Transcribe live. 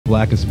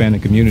Black,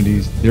 Hispanic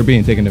communities, they're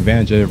being taken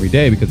advantage of every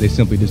day because they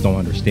simply just don't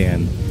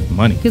understand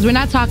money. Because we're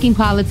not talking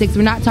politics,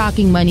 we're not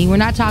talking money, we're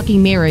not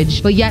talking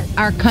marriage, but yet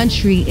our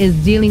country is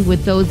dealing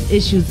with those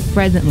issues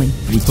presently.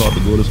 We taught to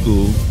go to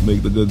school,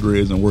 make the good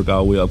grades, and work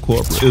our way up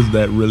corporate. Is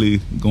that really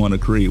going to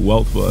create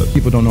wealth for us?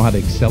 People don't know how to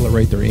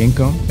accelerate their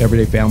income.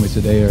 Everyday families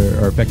today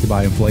are affected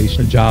by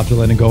inflation. Jobs are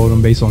letting go of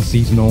them based on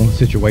seasonal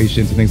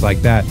situations and things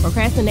like that.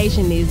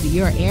 Procrastination is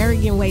your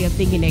arrogant way of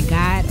thinking that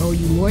God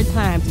owes you more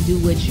time to do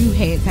what you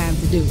had time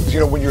to do. You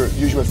know, when you're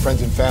usually with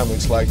friends and family,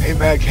 it's like, hey,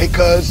 Mac, hey,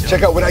 cuz,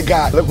 check out what I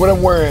got. Look what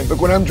I'm wearing.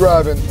 Look what I'm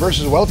driving.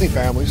 Versus wealthy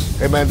families,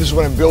 hey, man, this is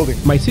what I'm building.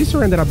 My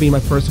sister ended up being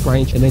my first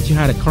client, and then she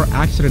had a car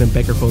accident in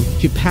Bakerfield.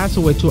 She passed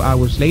away 2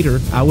 hours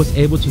later. I was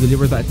able to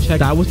deliver that check.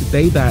 That was the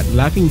day that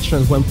life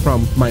insurance went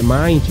from my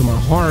mind to my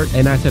heart,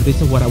 and I said, this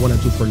is what I want to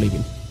do for a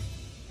living.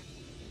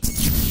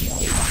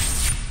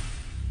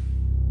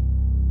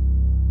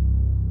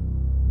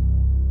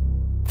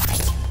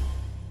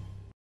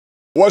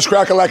 What's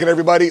crackalackin',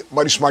 everybody?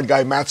 Mighty smart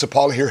guy Matt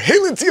Sapaula here,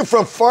 hailing to you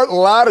from Fort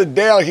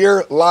Lauderdale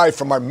here, live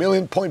from our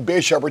Million Point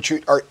Base Shop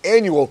Retreat, our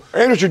annual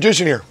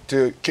tradition here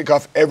to kick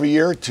off every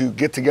year to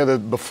get together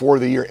before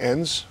the year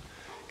ends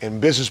and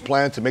business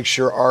plan to make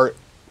sure our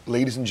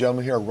ladies and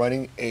gentlemen here are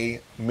running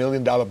a $1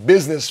 million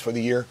business for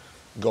the year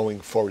going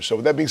forward. So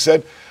with that being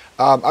said,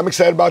 I'm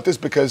excited about this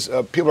because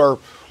people are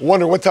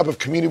wondering what type of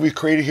community we've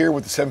created here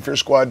with the Seven Figure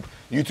Squad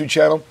YouTube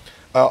channel.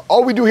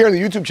 All we do here on the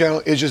YouTube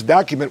channel is just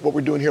document what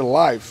we're doing here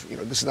live. You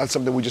know, this is not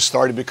something we just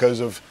started because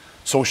of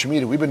social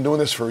media. We've been doing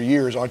this for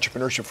years,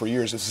 entrepreneurship for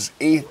years. This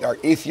is our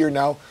eighth year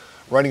now,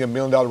 running a $1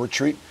 million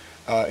retreat.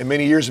 In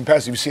many years in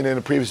past, you've seen it in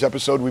a previous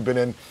episode, we've been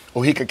in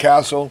Oaxaca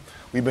Castle,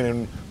 we've been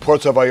in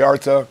Puerto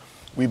Vallarta,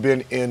 we've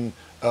been in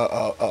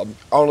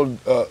Arnold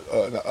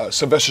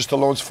Sylvester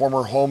Stallone's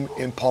former home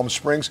in Palm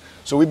Springs.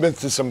 So we've been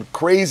to some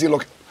crazy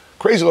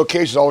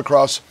locations all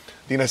across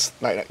the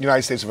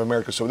United States of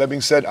America. So with that being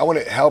said, I want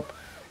to help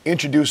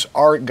introduce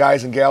our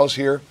guys and gals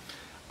here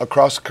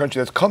across the country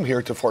that's come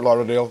here to Fort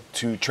Lauderdale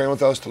to train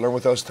with us, to learn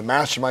with us, to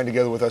mastermind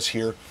together with us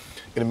here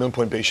in a Million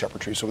Point Base Shop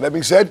Retreat. So with that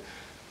being said,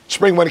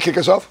 Spring, want to kick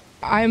us off?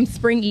 I'm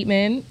Spring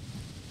Eatman.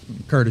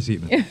 Curtis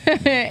Eatman.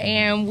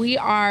 And we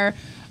are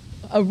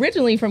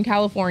originally from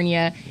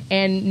California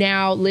and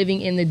now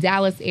living in the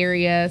Dallas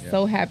area. Yeah.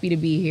 So happy to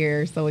be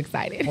here. So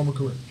excited. Former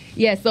career.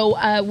 Yeah, so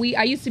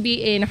I used to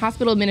be in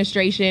hospital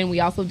administration.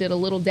 We also did a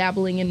little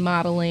dabbling in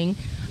modeling,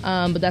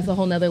 but that's a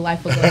whole nother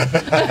life ago.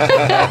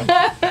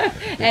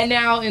 And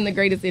now in the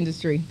greatest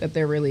industry that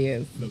there really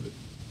is.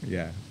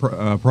 Yeah,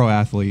 pro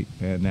athlete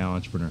and now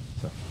entrepreneur.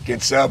 So.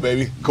 Get sound,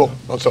 baby. Cool.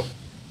 Also.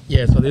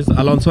 Yeah, so this is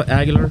Alonso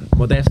Aguilar,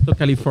 Modesto,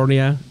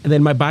 California. And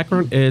then my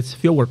background is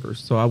field workers.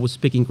 So I was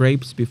picking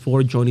grapes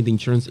before joining the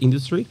insurance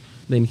industry.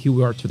 Then here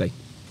we are today.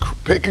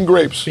 Picking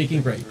grapes.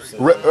 Picking grapes.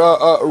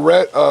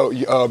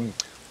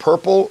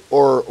 Purple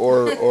or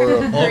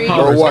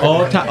what?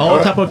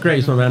 All type of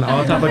grapes, my man.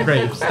 All type of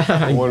grapes.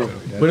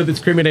 We don't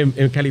discriminate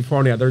in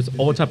California. There's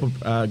all type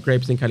of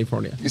grapes in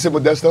California. You said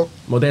Modesto?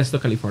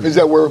 Modesto, California. Is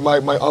that where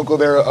my uncle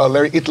there,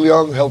 Larry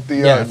Itliong, helped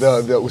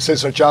the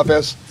Cesar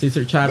Chavez?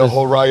 Cesar Chavez. The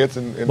whole riots.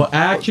 Well,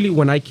 actually,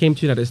 when I came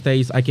to the United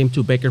States, I came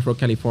to Bakerfield,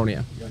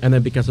 California. And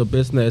then because of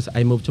business,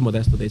 I moved to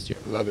Modesto this year.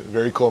 Love it.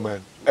 Very cool,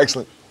 man.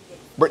 Excellent.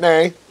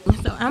 Brittany?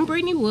 So I'm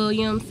Brittany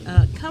Williams,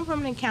 come from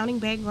an accounting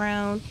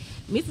background,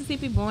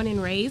 Mississippi born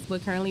and raised,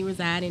 but currently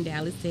reside in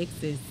Dallas,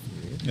 Texas.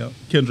 Yep.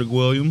 Kendrick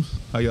Williams,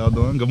 how y'all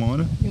doing? Good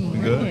morning. Good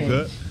morning.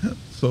 Good.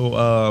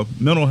 So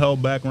mental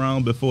health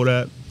background before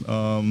that,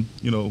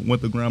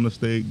 went to Grambling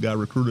State, got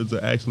recruited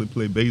to actually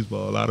play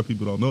baseball. A lot of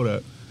people don't know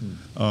that.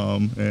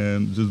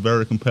 And just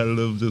very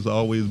competitive, just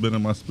always been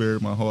in my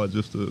spirit, my heart,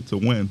 just to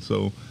win.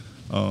 So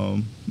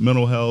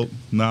mental health,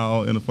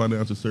 now in the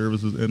financial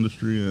services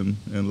industry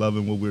and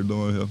loving what we're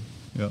doing here.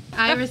 Yep.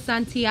 Iris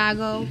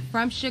Santiago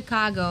from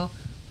Chicago.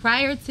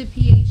 Prior to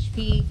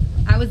PHP,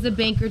 I was a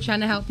banker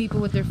trying to help people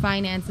with their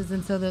finances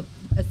until the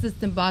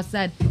assistant boss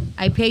said,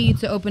 I pay you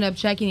to open up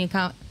checking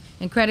account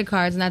and credit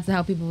cards, and that's to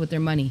help people with their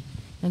money.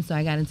 And so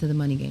I got into the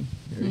money game.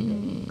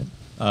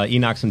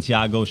 Enoch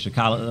Santiago,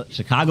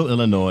 Chicago,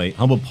 Illinois,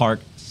 Humboldt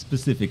Park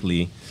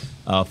specifically.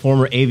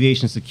 Former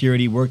aviation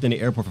security, worked in the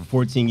airport for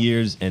 14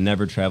 years and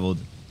never traveled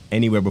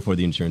anywhere before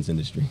the insurance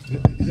industry.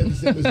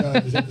 Is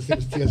that the same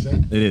as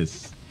TSA? It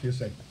is.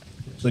 TSA.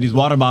 So these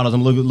water bottles,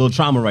 I'm a little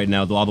trauma right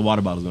now with all the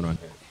water bottles going on.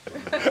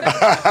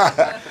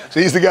 So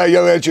he's the guy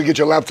yelling at you, get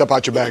your laptop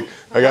out your bag.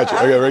 I got you.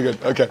 Okay, very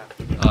good. Okay.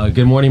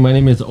 Good morning. My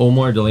name is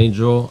Omar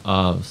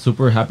Delangelo.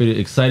 Super happy,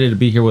 excited to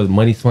be here with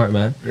Money Smart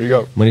Man. There you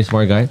go. Money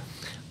Smart guy.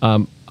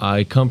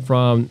 I come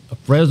from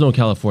Fresno,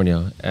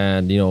 California,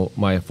 and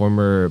my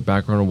former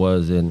background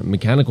was in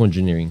mechanical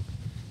engineering,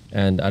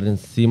 and I didn't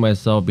see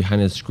myself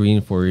behind a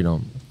screen for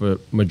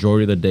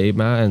majority of the day,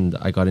 Matt, and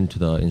I got into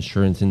the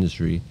insurance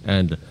industry,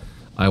 and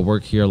I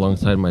work here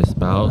alongside my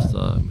spouse,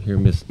 here,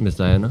 Miss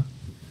Diana.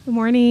 Good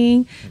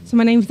morning. So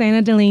my name is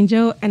Diana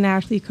Delangelo, and I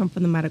actually come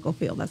from the medical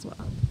field as well.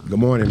 Good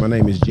morning. My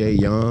name is Jay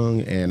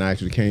Young, and I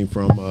actually came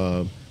from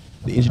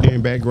the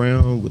engineering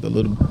background with a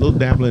little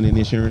dabbling in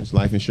insurance,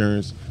 life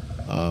insurance.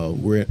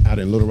 We're out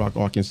in Little Rock,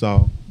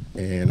 Arkansas,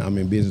 and I'm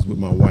in business with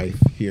my wife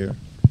here.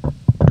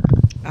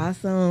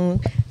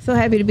 Awesome. So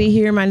happy to be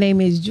here. My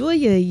name is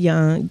Julia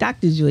Young,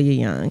 Dr. Julia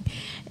Young,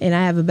 and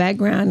I have a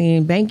background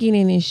in banking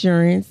and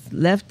insurance.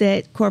 Left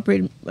that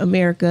corporate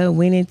America,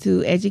 went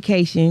into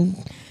education,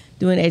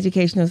 doing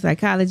educational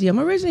psychology. I'm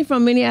originally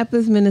from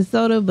Minneapolis,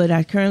 Minnesota, but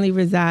I currently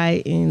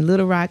reside in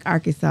Little Rock,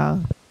 Arkansas.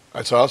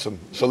 That's awesome.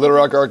 So Little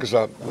Rock,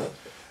 Arkansas.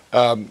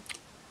 I'm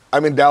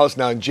in Dallas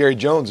now, and Jerry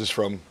Jones is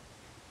from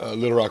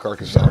Little Rock,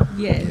 Arkansas.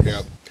 Yes.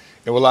 Yeah.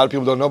 And what a lot of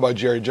people don't know about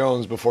Jerry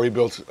Jones, before he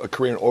built a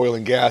career in oil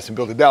and gas and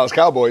built the Dallas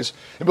Cowboys,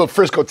 he built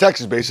Frisco,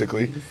 Texas,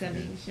 basically.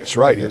 That's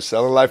right. He was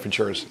selling life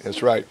insurance.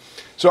 That's right.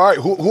 So, all right,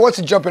 who wants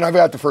to jump in? I've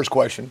got the first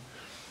question.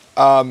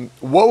 What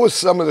was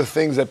some of the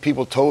things that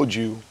people told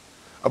you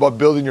about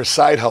building your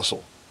side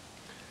hustle,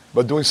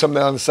 about doing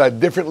something on the side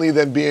differently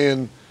than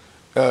being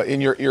in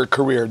your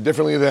career,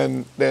 differently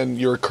than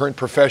your current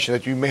profession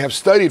that you may have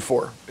studied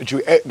for, that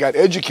you got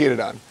educated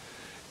on?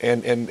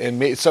 And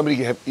made somebody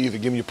have either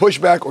giving you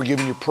pushback or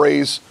giving you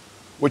praise?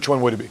 Which one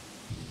would it be?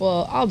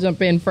 Well, I'll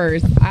jump in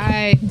first.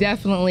 My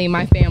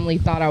family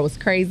thought I was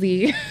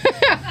crazy.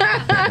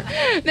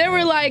 They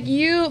were like,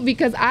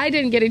 because I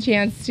didn't get a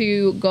chance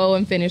to go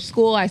and finish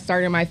school. I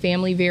started my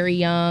family very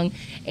young,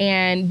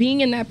 and being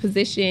in that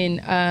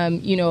position,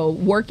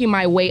 working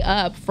my way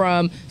up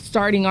from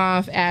starting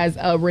off as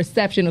a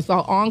receptionist, so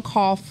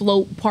on-call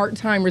float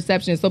part-time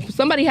receptionist. So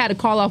somebody had to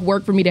call off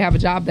work for me to have a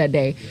job that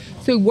day.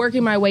 So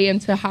working my way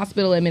into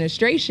hospital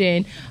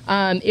administration,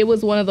 it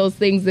was one of those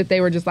things that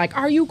they were just like,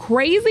 are you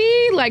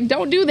crazy? Like,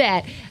 don't do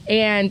that.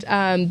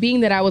 And being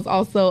that I was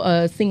also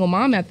a single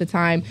mom at the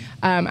time,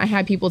 I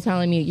had people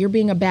telling me, you're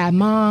being a bad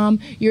mom.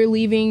 You're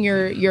leaving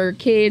your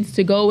kids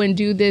to go and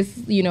do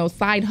this,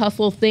 side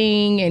hustle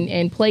thing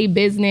and play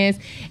business.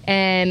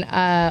 And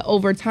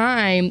over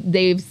time,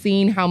 they've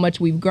seen how much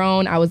we've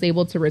grown. I was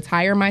able to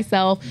retire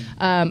myself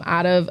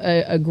out of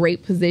a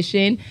great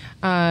position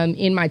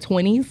in my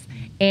 20s.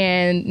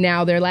 And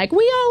now they're like,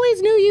 we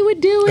always knew you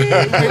would do it.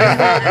 We're so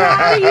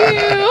proud of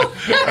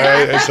you.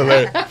 That's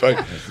hilarious.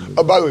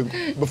 By the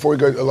way, before we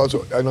go,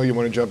 Alonso, I know you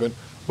want to jump in,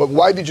 but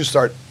why did you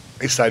start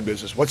a side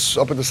business? What's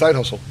up with the side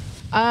hustle?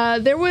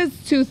 There was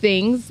two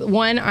things.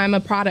 One, I'm a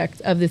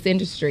product of this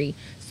industry.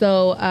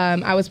 So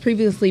I was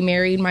previously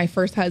married. My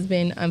first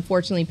husband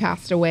unfortunately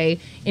passed away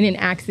in an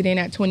accident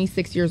at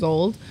 26 years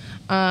old.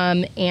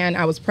 And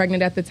I was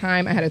pregnant at the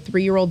time. I had a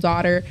 3-year-old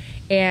daughter,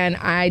 and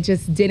I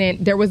just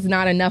there was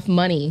not enough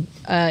money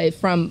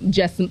from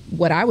just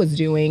what I was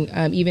doing,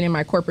 even in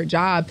my corporate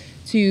job,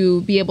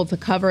 to be able to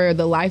cover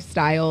the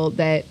lifestyle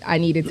that I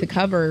needed to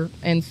cover.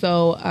 And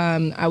so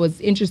I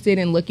was interested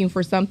in looking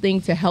for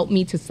something to help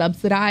me to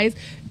subsidize,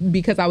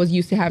 because I was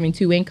used to having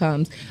 2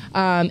 incomes.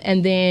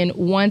 And then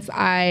once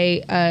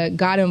I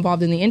got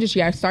involved in the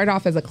industry, I started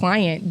off as a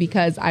client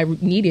because I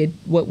needed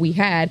what we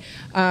had.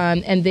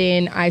 And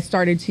then I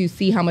started to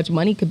see how much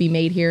money could be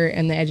made here,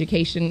 and the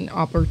education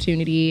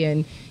opportunity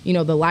and,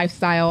 the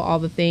lifestyle, all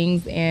the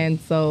things. And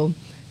so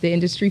the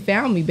industry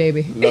found me,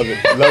 baby. Love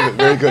it.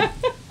 Very good.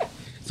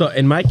 So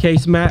in my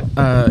case, Matt,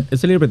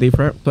 it's a little bit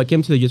different. So I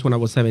came to the U.S. when I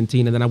was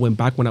 17, and then I went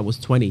back when I was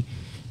 20,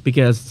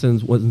 because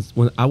since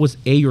when I was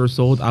 8 years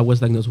old, I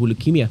was diagnosed with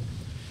leukemia.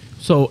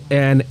 So,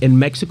 and in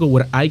Mexico,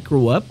 where I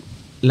grew up,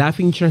 life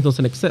insurance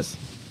doesn't exist.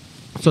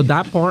 So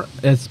that part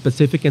is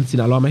specific in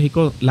Sinaloa,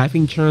 Mexico. Life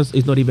insurance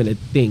is not even a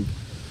thing.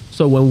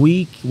 So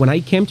when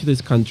I came to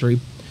this country,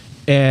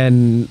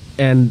 and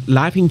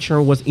life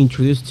insurance was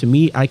introduced to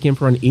me, I came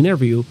for an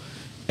interview.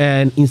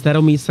 And instead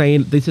of me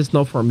saying, this is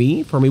not for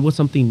me it was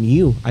something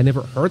new. I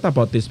never heard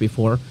about this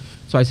before.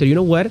 So I said, you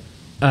know what?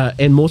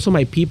 And most of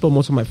my people,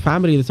 most of my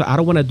family, they said, I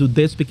don't want to do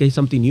this because it's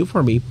something new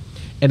for me.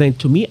 And then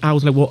to me, I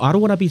was like, well, I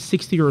don't want to be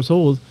 60 years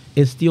old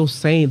and still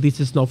saying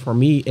this is not for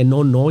me and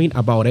not knowing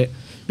about it,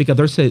 because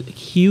there's a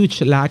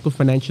huge lack of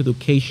financial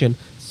education,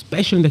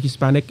 especially in the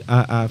Hispanic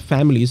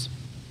families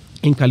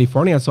in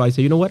California. So I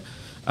said, you know what?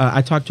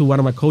 I talked to one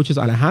of my coaches,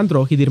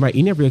 Alejandro. He did my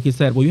interview. He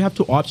said, well, you have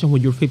 2 options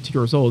when you're 50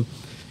 years old.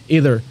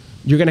 Either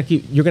you're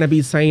gonna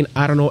be saying,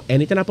 I don't know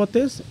anything about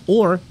this,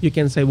 or you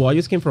can say, well, I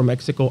just came from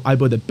Mexico. I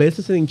built a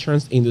business in the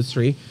insurance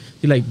industry.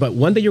 You're like, but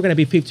one day you're gonna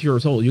be 50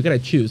 years old. You gotta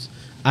choose.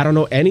 I don't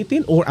know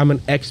anything, or I'm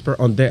an expert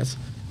on this.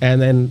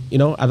 And then,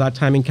 at that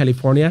time in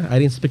California, I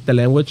didn't speak the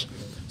language.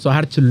 So I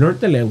had to learn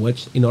the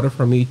language in order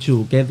for me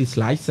to get this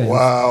license.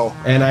 Wow.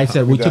 And I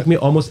said, it took me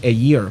almost a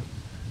year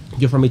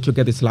for me to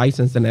get this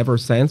license. And ever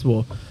since,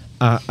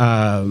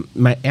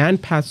 my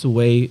aunt passed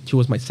away. She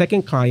was my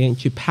second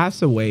client. She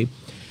passed away.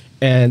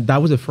 And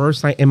that was the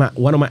first time. And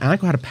one of my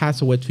uncles had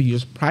passed away 2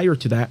 years prior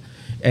to that.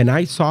 And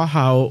I saw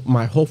how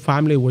my whole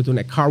family were doing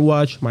a car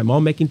wash, my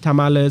mom making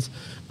tamales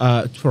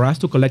for us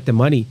to collect the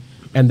money.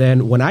 And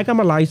then when I got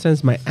my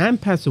license, my aunt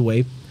passed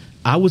away.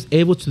 I was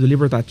able to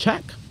deliver that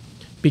check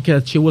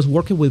because she was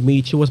working with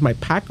me. She was my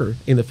packer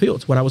in the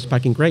fields when I was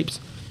packing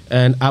grapes.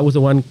 And I was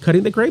the one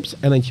cutting the grapes,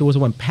 and then she was the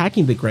one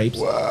packing the grapes.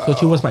 Wow. So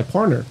she was my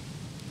partner.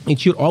 And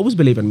she would always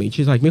believe in me.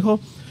 She's like, mijo,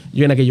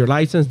 you're gonna get your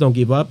license. Don't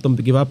give up. Don't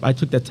give up. I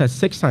took that test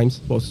 6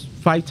 times, well,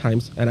 5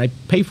 times, and I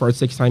paid for it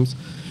 6 times.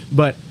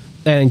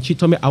 And she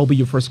told me I'll be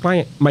your first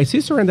client. My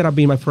sister ended up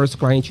being my first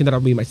client. She ended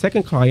up being my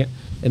second client,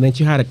 and then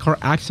she had a car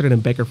accident in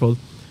Bakersfield.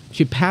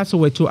 She passed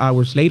away 2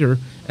 hours later,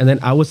 and then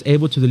I was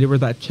able to deliver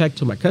that check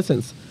to my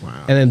cousins. Wow.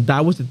 And then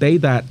that was the day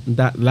that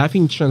life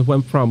insurance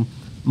went from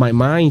my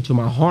mind to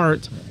my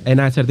heart, and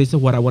I said, this is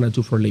what I want to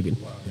do for a living.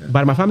 Wow. Yeah.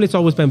 But my family's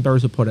always been very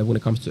supportive when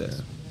it comes to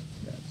this.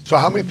 So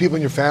how many people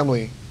in your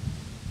family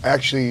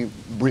actually,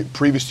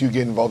 previous to you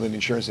getting involved in the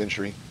insurance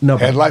industry,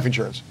 had life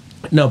insurance?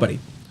 Nobody.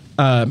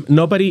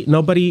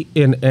 Nobody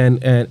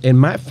in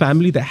my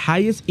family. The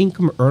highest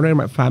income earner in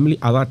my family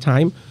at that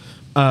time,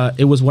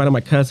 it was one of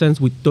my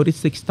cousins with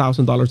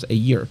 $36,000 a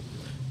year.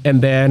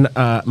 And then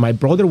my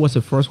brother was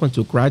the first one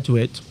to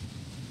graduate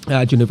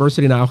at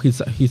university. Now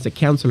he's a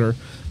counselor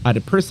at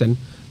a prison.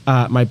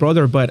 My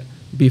brother, but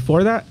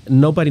before that,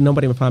 nobody in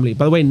my family.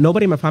 By the way,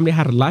 nobody in my family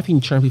had a life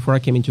insurance before I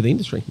came into the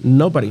industry.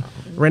 Nobody.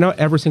 Right now,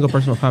 every single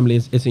person in my family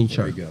is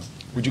insured. There you go.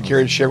 Would you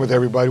care to share with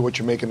everybody what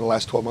you're making in the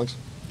last 12 months?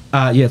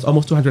 Yes,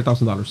 almost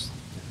 $200,000.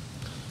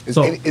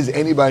 Is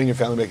anybody in your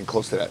family making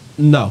close to that?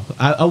 No,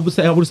 I would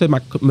say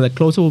the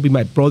closest would be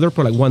my brother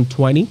for like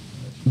 120,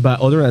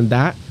 but other than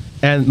that,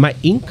 and my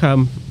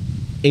income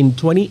in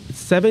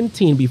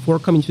 2017 before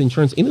coming to the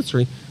insurance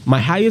industry, my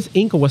highest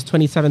income was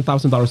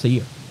 $27,000 a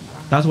year.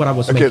 That's what I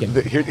was making.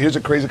 Here's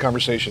a crazy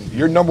conversation.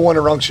 You're number one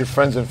amongst your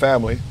friends and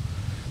family.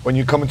 When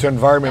you come into an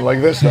environment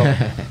like this, though,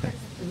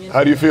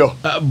 how do you feel?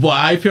 Well,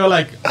 I feel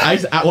like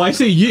I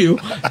see you,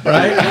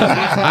 right?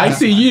 I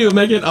see you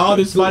making all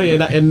this money,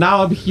 and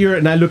now I'm here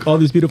and I look at all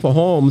these beautiful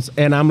homes,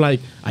 and I'm like,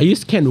 I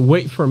just can't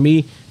wait for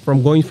me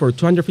from going for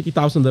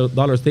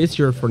 $250,000 this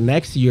year for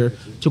next year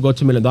to go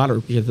to $1 million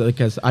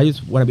because I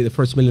just want to be the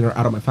first millionaire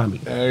out of my family.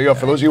 There you go.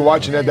 For those of you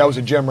watching that was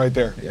a gem right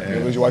there. Yeah. For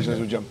those of you watching, that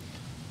was a gem.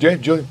 Jay,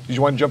 Julie, did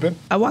you want to jump in?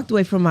 I walked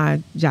away from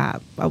my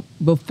job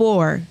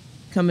before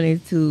coming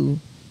into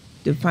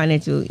the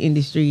financial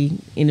industry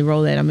in the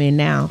role that I'm in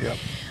now. Yep.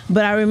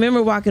 But I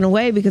remember walking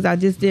away because I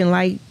just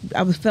didn't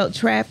felt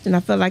trapped and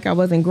I felt like I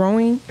wasn't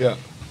growing. Yeah.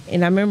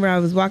 And I remember I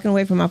was walking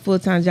away from my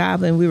full-time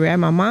job and we were at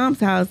my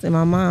mom's house and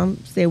my mom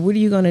said, what are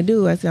you going to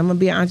do? I said, I'm going to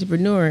be an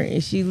entrepreneur.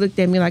 And she looked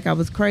at me like I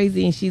was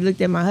crazy and she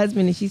looked at my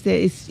husband and she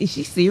said, is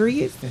she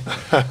serious?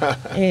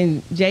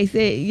 And Jay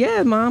said,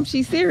 yeah, Mom,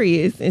 she's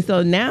serious. And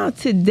so now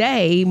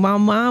today, my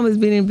mom has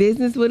been in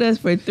business with us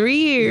for 3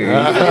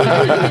 years.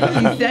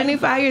 She's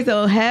 75 years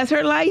old, has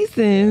her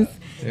license.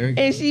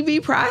 And she be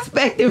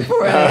prospecting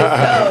for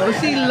us.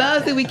 So she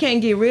loves it. We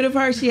can't get rid of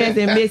her. She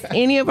hasn't missed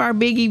any of our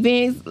big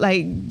events.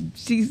 Like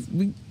she's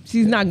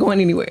not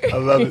going anywhere. I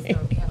love it.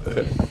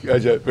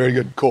 Gotcha. Very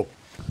good. Cool.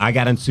 I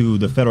got into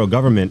the federal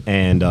government,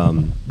 and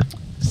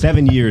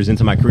 7 years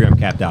into my career, I'm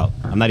capped out.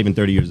 I'm not even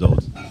 30 years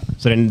old.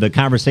 So then the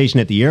conversation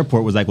at the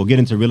airport was like, we'll get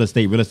into real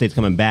estate. Real estate's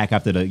coming back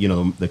after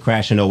the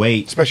crash in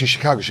 08. Especially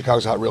Chicago.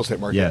 Chicago's a hot real estate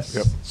market. Yes.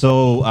 Yep.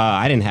 So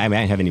I didn't have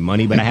any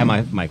money, but I had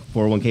my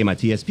 401k, my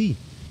TSP.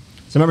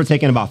 So I remember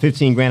taking about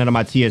 15 grand out of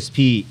my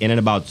TSP, and in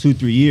about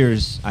 2-3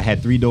 years, I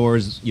had 3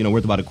 doors,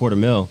 worth about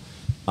 $250,000.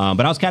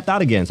 But I was capped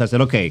out again. So I said,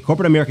 okay,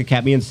 corporate America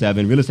capped me in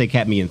 7, real estate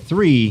capped me in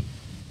 3,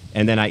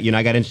 and then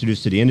I got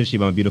introduced to the industry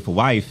by my beautiful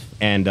wife,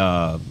 and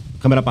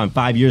coming up on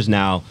 5 years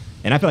now,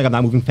 and I feel like I'm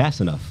not moving fast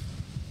enough.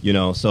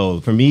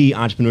 So for me,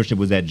 entrepreneurship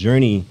was that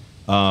journey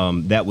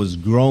that was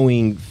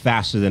growing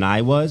faster than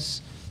I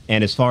was.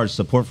 And as far as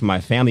support from my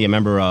family, I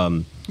remember,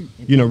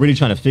 really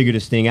trying to figure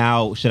this thing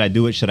out. Should I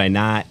do it? Should I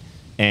not?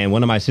 And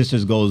one of my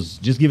sisters goes,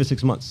 just give it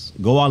 6 months.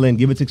 Go all in,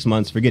 give it 6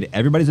 months. Forget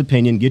everybody's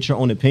opinion. Get your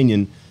own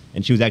opinion.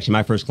 And she was actually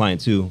my first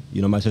client, too.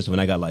 My sister, when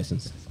I got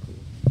licensed.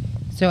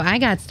 So I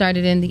got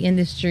started in the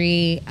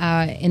industry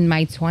in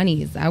my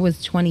 20s. I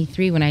was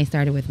 23 when I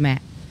started with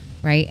Matt,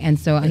 right? And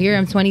so here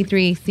I'm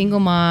 23, single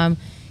mom.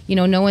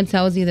 No one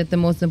tells you that the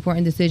most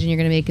important decision you're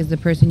going to make is the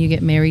person you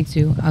get married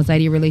to outside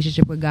of your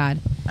relationship with God.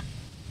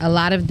 A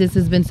lot of this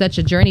has been such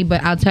a journey,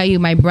 but I'll tell you,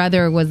 my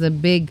brother was a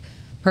big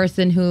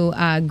person who,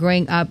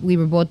 growing up, we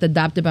were both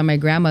adopted by my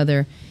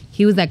grandmother.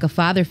 He was like a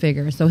father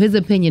figure. So his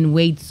opinion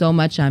weighed so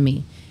much on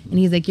me. And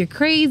he's like, you're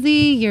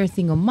crazy. You're a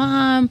single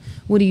mom.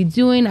 What are you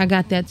doing? I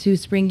got that too,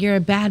 Spring. You're a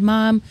bad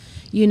mom.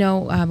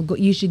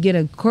 You should get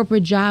a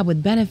corporate job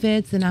with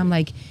benefits. And I'm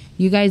like,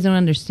 you guys don't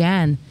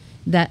understand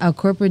that a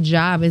corporate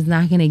job is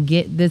not going to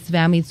get this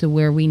family to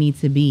where we need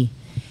to be.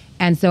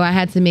 And so I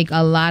had to make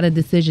a lot of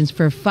decisions.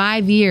 For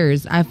 5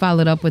 years, I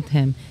followed up with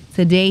him.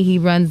 Today, he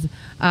runs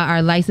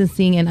our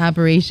licensing and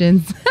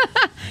operations.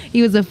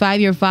 He was a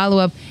 5-year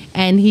follow-up,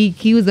 and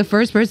he was the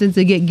first person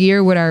to get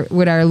gear with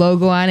our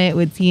logo on it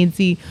with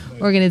TNT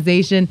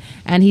organization.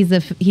 And he's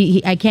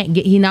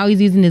now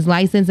he's using his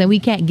license, and we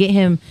can't get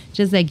him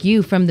just like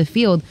you from the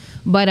field.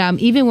 But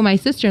even with my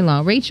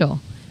sister-in-law, Rachel,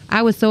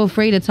 I was so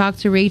afraid to talk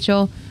to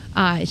Rachel.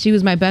 She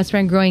was my best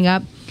friend growing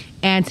up,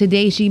 and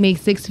today she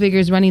makes 6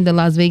 figures running the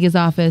Las Vegas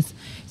office.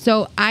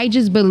 So I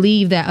just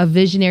believe that a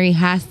visionary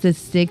has to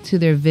stick to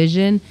their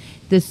vision,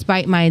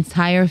 despite my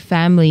entire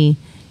family,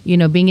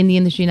 being in the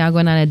industry now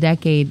going on a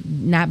decade,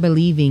 not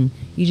believing,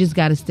 You just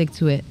got to stick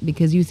to it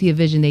because you see a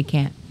vision they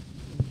can't.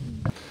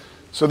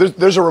 So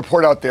there's a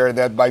report out there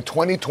that by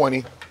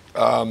 2020,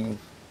 and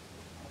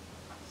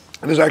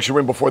this was actually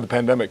written before the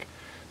pandemic,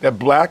 that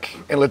Black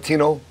and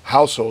Latino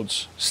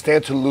households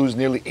stand to lose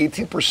nearly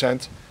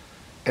 18%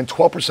 and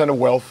 12% of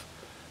wealth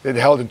they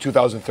held in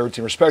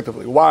 2013,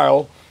 respectively,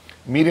 while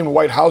median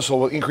white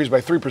household will increase by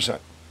 3%.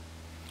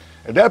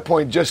 At that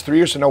point, just 3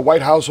 years from now,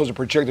 white households are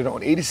projected to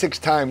own 86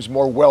 times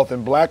more wealth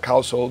than Black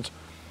households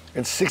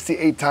and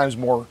 68 times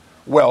more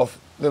wealth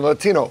than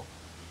Latino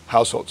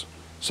households.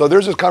 So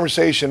there's this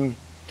conversation,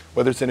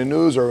 whether it's in the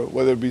news or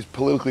whether it be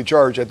politically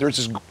charged, that there's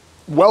this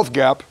wealth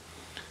gap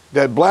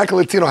that Black and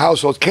Latino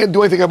households can't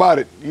do anything about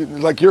it.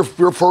 Your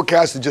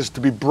forecast is just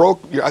to be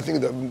broke. I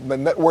think the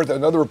net worth,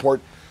 another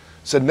report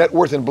said net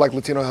worth in Black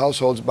Latino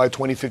households by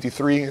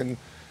 2053 and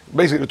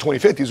basically the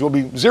 2050s will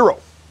be zero.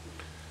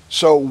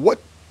 So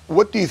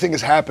what do you think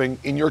is happening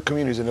in your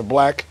communities, in the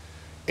Black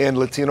and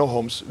Latino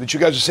homes that you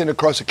guys are sitting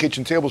across the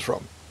kitchen tables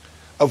from,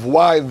 of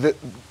why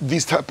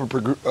these type of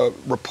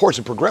reports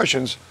and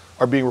progressions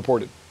are being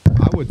reported?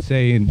 I would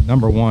say,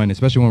 number one,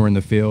 especially when we're in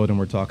the field and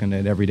we're talking to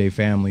everyday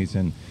families,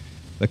 and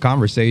the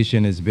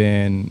conversation has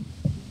been,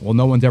 well,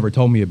 no one's ever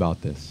told me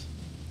about this.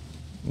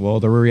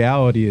 Well, the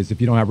reality is if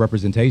you don't have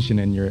representation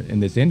in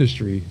this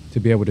industry to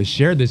be able to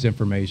share this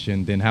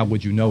information, then how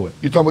would you know it?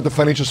 You're talking about the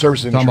financial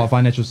services industry. Talking about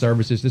financial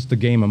services, this is the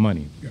game of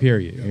money,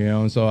 period. You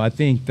know, and so I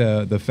think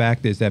the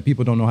fact is that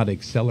people don't know how to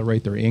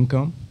accelerate their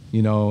income.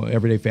 You know,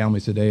 everyday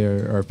families today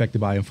are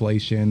affected by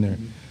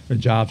inflation. Their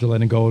jobs are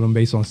letting go of them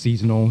based on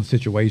seasonal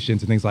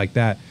situations and things like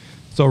that.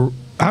 So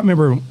I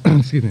remember,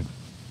 excuse me, I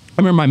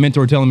remember my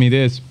mentor telling me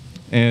this,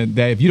 and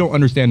that if you don't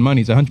understand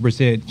money, it's a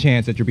 100%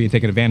 chance that you're being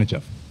taken advantage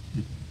of.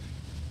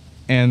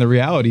 And the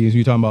reality is,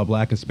 you're talking about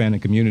Black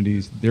Hispanic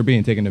communities, they're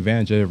being taken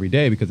advantage of every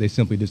day because they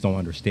simply just don't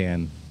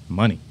understand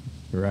money,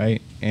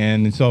 right?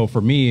 And so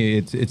for me,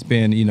 it's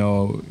been, you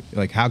know,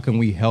 like, how can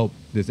we help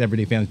this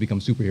everyday families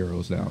become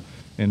superheroes now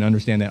and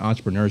understand that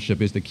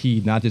entrepreneurship is the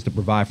key, not just to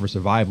provide for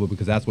survival,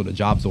 because that's what a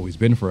job's always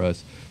been for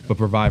us, but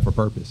provide for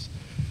purpose.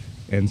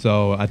 And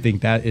so I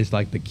think that is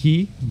like the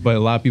key, but a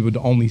lot of people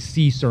only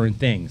see certain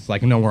things.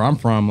 Like, you know, where I'm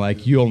from,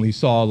 like, you only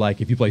saw,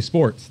 like, if you play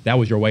sports, that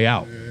was your way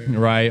out,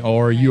 right?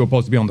 Or you were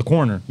supposed to be on the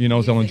corner, you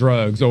know, selling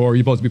drugs, or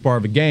you're supposed to be part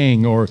of a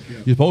gang, or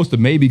you're supposed to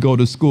maybe go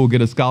to school,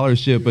 get a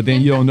scholarship, but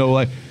then you don't know,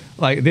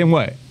 like then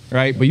what,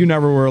 right? But you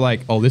never were like,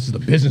 oh, this is the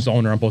business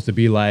owner I'm supposed to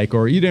be like,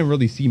 or you didn't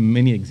really see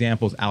many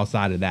examples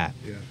outside of that,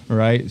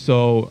 right?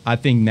 So I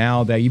think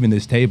now that even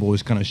this table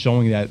is kind of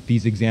showing that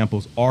these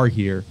examples are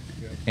here,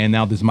 and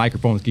now this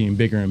microphone is getting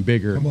bigger and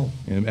bigger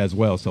as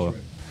well. So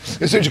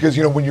it's interesting because,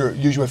 you know, when you're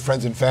usually with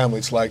friends and family,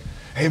 it's like,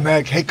 hey,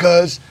 Mac, hey,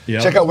 cuz,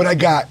 check out what I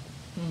got.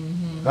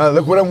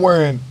 Look what I'm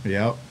wearing.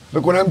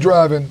 Look what I'm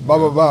driving, blah,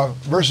 blah, blah.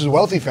 Versus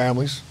wealthy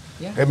families,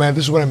 hey, man,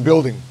 this is what I'm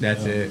building.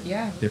 That's it.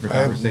 Different and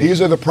conversation.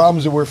 these are the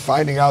problems that we're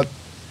finding out,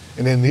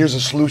 and then here's the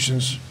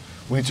solutions.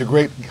 We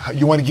integrate.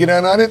 You want to get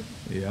in on it?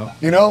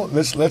 You know,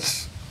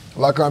 let's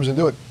lock arms and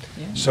do it.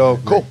 So,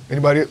 cool.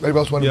 Anybody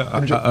else want to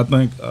interject? I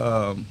think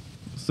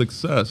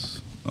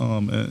success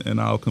in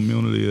our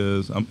community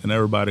is, and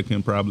everybody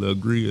can probably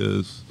agree,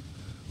 is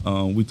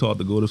we taught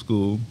to go to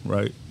school,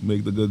 right,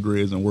 make the good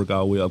grades and work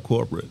our way up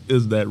corporate.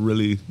 Is that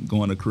really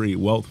going to create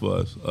wealth for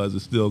us? Or is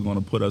it still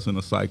going to put us in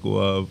a cycle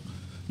of,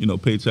 you know,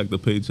 paycheck to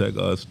paycheck,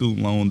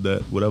 student loan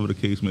debt, whatever the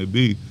case may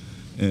be?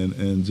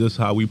 And just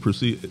how we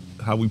perceive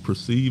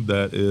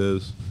that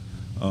is,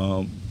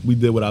 we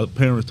did what our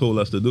parents told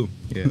us to do,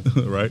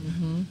 right?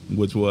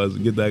 Which was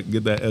get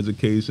that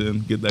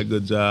education, get that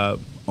good job,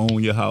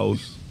 own your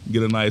house,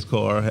 get a nice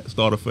car,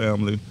 start a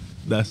family.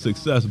 That's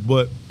success.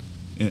 But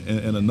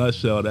in a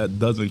nutshell, that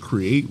doesn't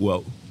create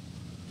wealth,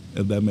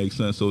 if that makes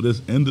sense. So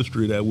this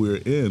industry that we're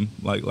in,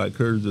 like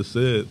Kurt just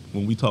said,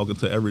 when we talking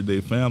to everyday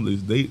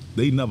families,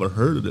 they never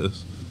heard of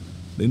this.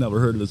 They never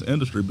heard of this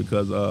industry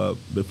because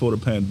before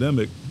the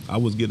pandemic, I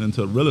was getting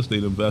into real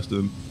estate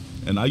investing,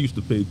 and I used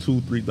to pay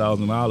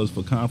 $2,000-$3,000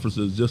 for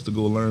conferences just to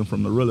go learn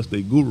from the real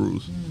estate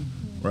gurus,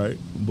 right?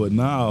 But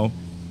now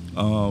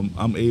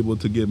I'm able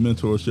to get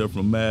mentorship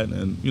from Matt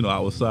and, you know,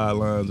 our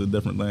sidelines and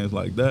different things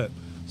like that,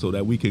 so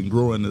that we can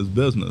grow in this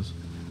business.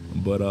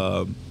 But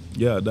I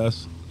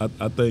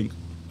think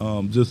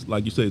just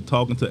like you say,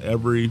 talking to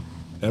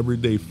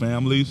everyday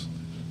families,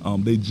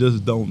 they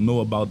just don't know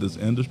about this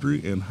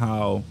industry and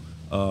how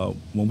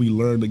when we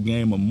learn the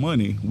game of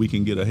money, we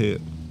can get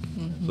ahead.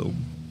 So,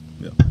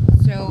 yeah.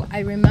 So I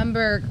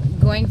remember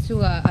going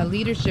to a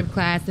leadership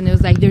class, and it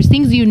was like, there's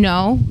things you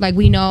know, like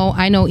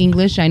I know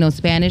English, I know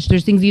Spanish.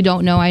 There's things you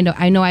don't know. I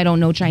don't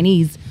know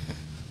Chinese,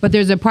 but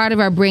there's a part of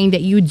our brain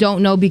that you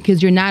don't know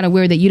because you're not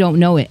aware that you don't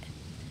know it.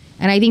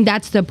 And I think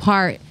that's the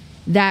part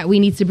that we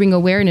need to bring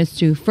awareness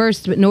to.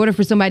 First, in order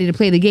for somebody to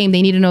play the game,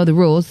 they need to know the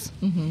rules.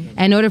 And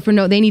in order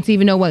they need to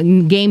even know what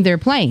game they're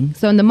playing.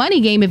 So in the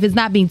money game, if it's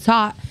not being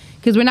taught,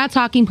 because we're not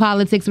talking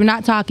politics, we're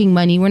not talking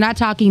money, we're not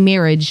talking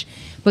marriage,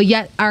 but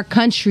yet our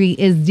country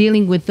is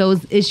dealing with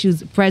those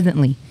issues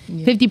presently.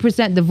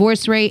 50%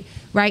 divorce rate,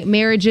 right?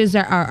 Marriages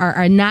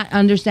are not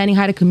understanding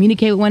how to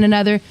communicate with one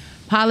another.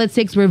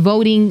 politics. We're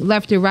voting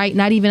left or right,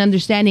 not even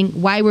understanding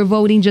why we're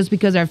voting just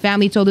because our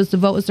family told us to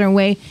vote a certain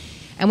way.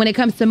 And when it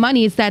comes to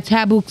money, it's that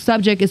taboo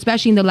subject,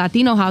 especially in the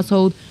Latino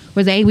household,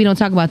 where they, hey, we don't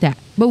talk about that.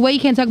 But why you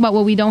can't talk about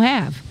what we don't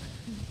have,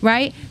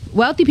 right?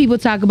 Wealthy people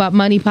talk about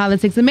money,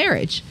 politics, and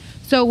marriage.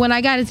 So when I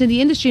got into the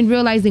industry and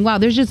realizing, wow,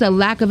 there's just a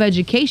lack of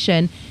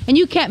education, and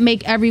you can't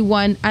make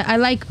everyone. I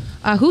like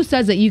who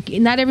says that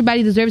not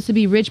everybody deserves to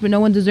be rich, but no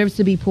one deserves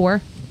to be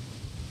poor.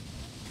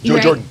 Joe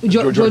Jordan.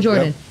 Joe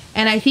Jordan. Yeah.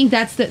 And I think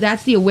that's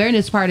the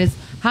awareness part, is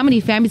how many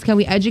families can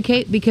we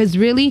educate? Because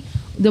really,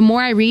 the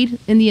more I read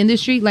in the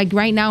industry, like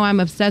right now,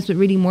 I'm obsessed with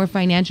reading more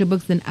financial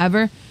books than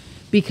ever,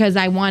 because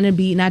I want to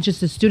be not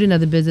just a student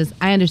of the business.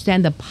 I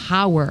understand the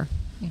power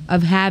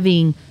of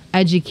having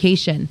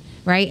education,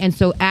 right? And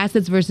so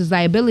assets versus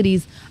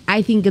liabilities,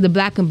 I think the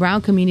Black and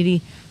brown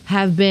community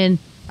have been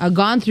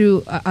gone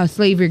through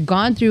slavery,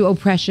 gone through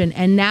oppression,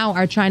 and now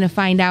are trying to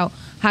find out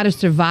how to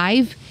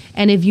survive.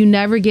 And if you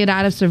never get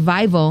out of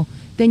survival,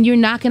 then you're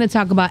not going to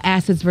talk about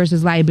assets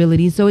versus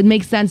liabilities. So it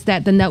makes sense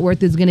that the net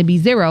worth is going to be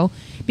zero,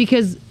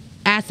 because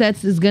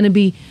assets is going to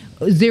be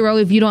zero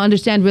if you don't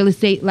understand real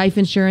estate, life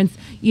insurance,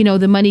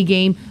 the money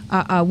game,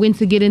 when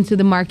to get into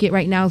the market.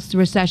 Right now it's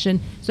recession.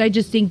 So I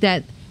just think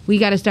that we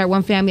got to start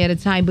one family at a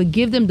time, but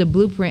give them the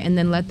blueprint and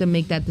then let them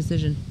make that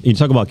decision. You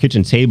talk about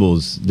kitchen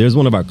tables. There's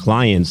one of our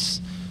clients.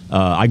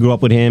 I grew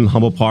up with him,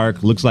 Humble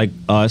Park, looks like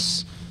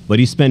us, but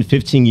he spent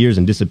 15 years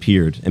and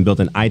disappeared and built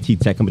an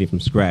IT tech company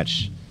from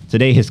scratch.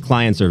 Today, his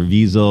clients are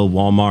Visa,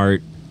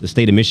 Walmart, the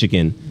state of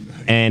Michigan,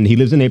 and he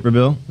lives in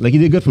Naperville. Like, he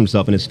did good for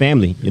himself and his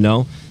family,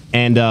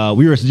 And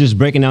we were just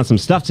breaking down some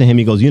stuff to him.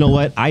 He goes, you know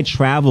what? I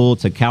travel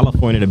to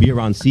California to be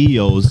around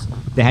CEOs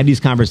that have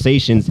these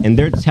conversations, and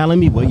they're telling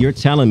me what you're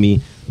telling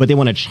me, but they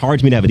want to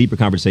charge me to have a deeper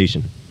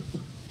conversation.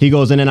 He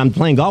goes, and then I'm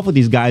playing golf with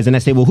these guys, and I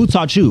say, well, who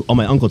taught you? Oh,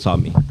 my uncle taught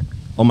me.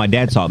 Oh, my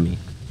dad taught me.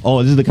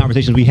 Oh, this is the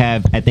conversations we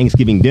have at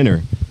Thanksgiving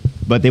dinner,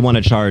 but they want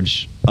to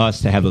charge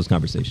us to have those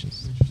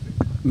conversations.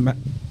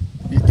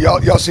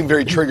 Y'all seem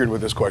very triggered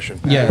with this question.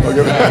 Yeah.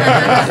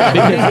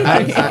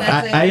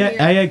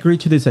 I agree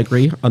to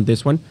disagree on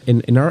this one.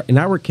 In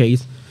our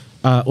case,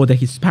 or the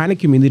Hispanic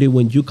community,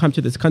 when you come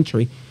to this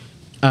country,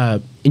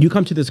 and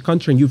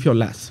you feel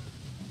less.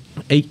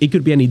 It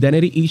could be an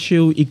identity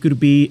issue. It could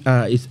be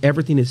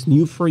everything is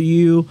new for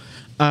you.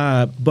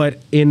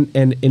 But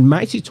in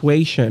my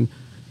situation,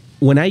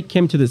 when I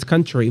came to this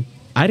country,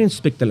 I didn't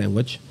speak the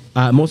language.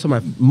 Most of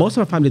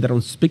my family, they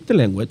don't speak the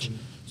language.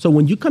 So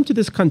when you come to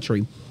this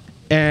country,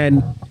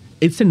 and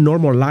it's a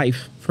normal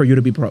life for you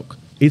to be broke.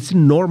 It's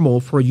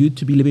normal for you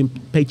to be living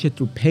paycheck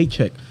to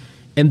paycheck.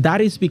 And that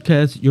is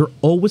because you're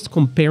always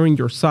comparing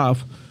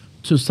yourself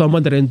to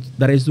someone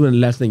that is doing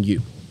less than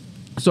you.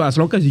 So as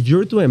long as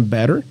you're doing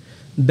better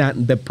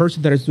than the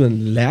person that is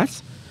doing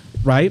less,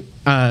 right?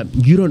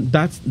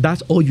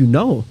 That's all you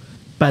know.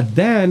 But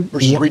then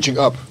versus reaching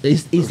up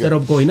instead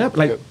of going up.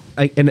 Like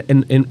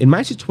in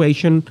my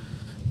situation,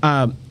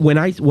 when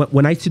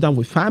I sit down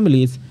with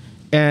families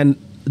and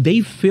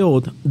they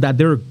feel that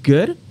they're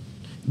good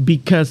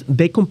because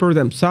they compare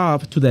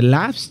themselves to the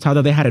lifestyle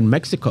that they had in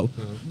Mexico.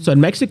 Mm-hmm. So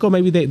in Mexico,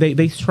 maybe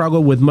they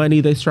struggle with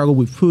money, they struggle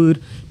with food,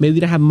 maybe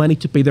they don't have money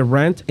to pay their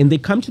rent, and they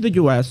come to the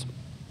U.S.,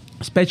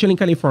 especially in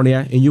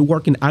California, and you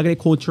work in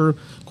agriculture,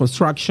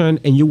 construction,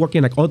 and you work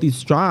in like all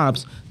these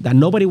jobs that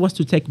nobody wants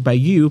to take by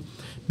you,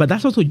 but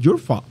that's also your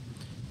fault.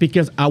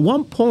 Because at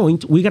one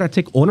point, we got to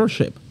take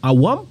ownership. At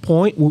one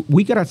point,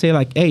 we got to say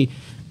like, hey,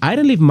 I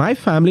didn't leave my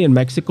family in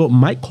Mexico,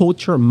 my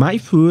culture, my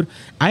food.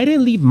 I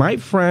didn't leave my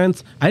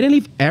friends. I didn't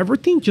leave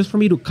everything just for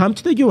me to come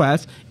to the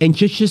U.S. and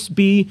just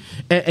be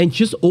and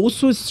just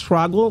also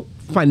struggle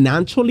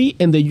financially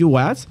in the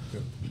U.S.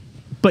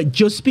 But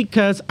just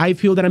because I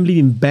feel that I'm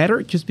living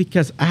better, just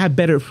because I have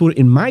better food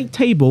in my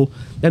table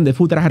than the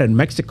food that I had in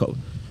Mexico.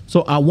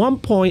 So at one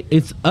point,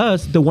 it's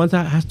us, the ones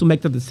that has to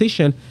make the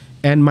decision.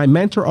 And my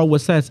mentor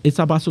always says it's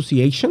about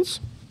associations.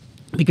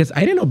 Because I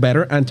didn't know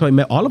better until I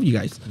met all of you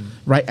guys,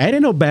 right? I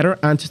didn't know better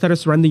until you started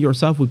surrounding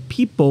yourself with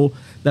people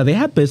that they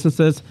have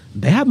businesses,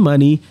 they have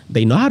money,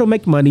 they know how to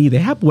make money, they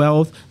have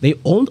wealth, they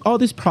own all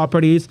these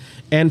properties.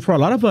 And for a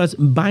lot of us,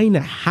 buying a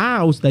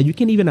house that you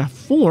can even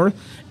afford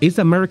is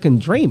the American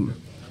dream,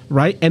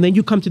 right? And then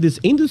you come to this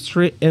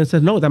industry and say,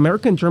 no, the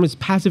American dream is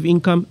passive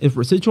income, is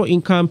residual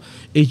income,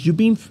 is you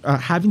being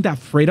having that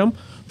freedom.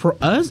 For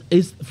us,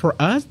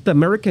 the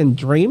American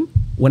dream,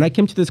 when I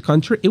came to this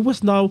country, it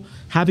was not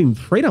having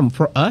freedom.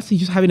 For us,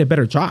 it's just having a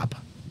better job,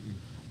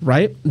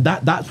 right?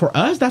 That for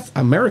us, that's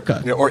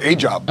America. Yeah, or a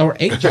job. Or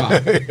a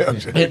job.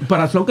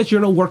 But as long as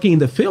you're not working in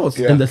the fields,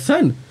 in the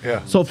sun.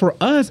 Yeah. So for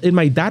us, in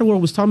my dad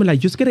world was telling me, like,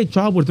 just get a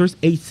job where there's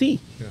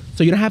AC. Yeah.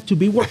 So you don't have to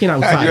be working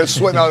outside. You're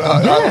sweating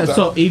out. Yeah,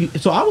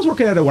 so I was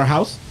working at a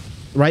warehouse,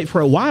 right, for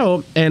a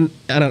while. And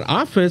at an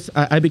office,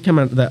 I became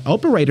the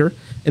operator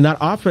in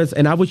that office,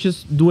 and I was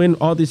just doing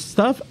all this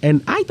stuff,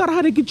 and I thought I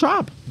had a good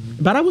job,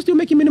 but I was still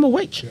making minimum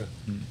wage,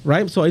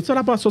 right? So it's all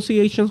about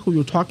associations, who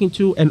you're talking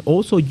to, and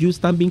also you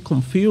start being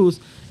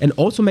confused, and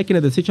also making a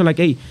decision like,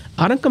 hey,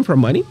 I don't come from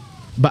money,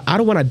 but I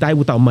don't want to die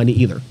without money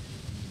either.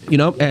 You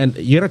know, and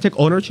you gotta take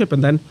ownership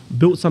and then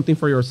build something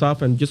for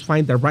yourself and just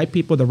find the right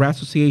people, the right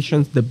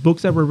associations, the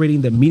books that we're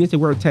reading, the meetings that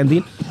we're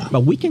attending.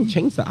 But we can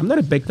change that. I'm not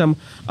a victim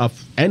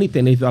of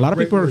anything. If a lot of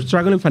people are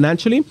struggling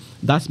financially,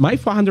 that's my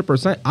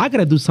 400%. I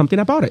gotta do something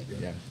about it.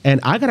 Yeah. And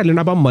I gotta learn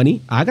about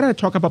money. I gotta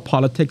talk about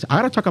politics. I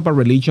gotta talk about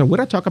religion. We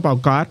gotta talk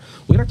about God.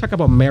 We gotta talk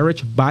about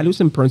marriage,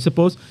 values, and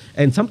principles.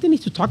 And something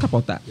needs to talk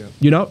about that. Yeah.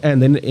 You know,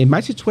 and then in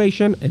my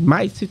situation,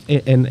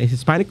 in a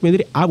Hispanic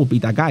community, I will be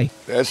that guy.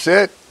 That's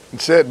it.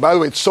 That's it. By the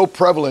way, it's so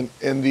prevalent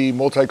in the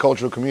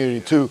multicultural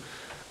community to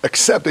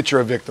accept that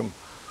you're a victim,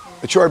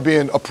 that you are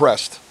being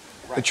oppressed,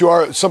 that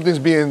something's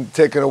being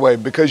taken away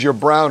because you're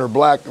brown or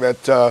black,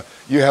 that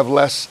you have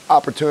less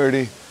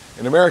opportunity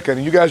in America.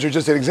 And you guys are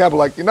just an example,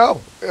 like, and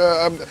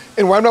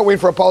I'm not waiting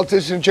for a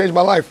politician to change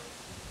my life.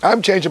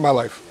 I'm changing my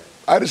life.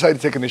 I decided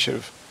to take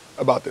initiative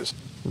about this.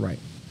 Right.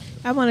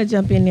 I want to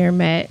jump in there,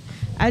 Matt.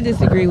 I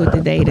disagree with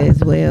the data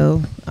as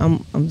well.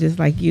 I'm just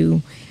like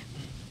you.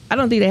 I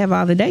don't think they have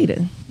all the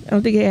data. I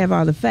don't think they have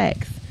all the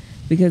facts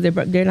because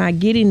they're not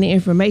getting the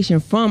information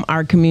from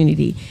our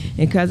community.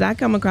 And because I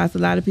come across a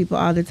lot of people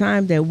all the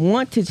time that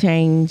want to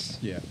change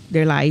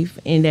their life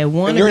and that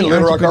want to be entrepreneurs. You're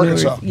in Little Rock,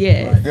 Arkansas.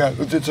 Yeah. Right.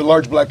 Yeah, it's a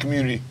large black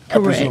community. Correct.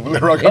 I presume.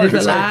 Little Rock, There's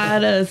Arkansas. a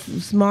lot of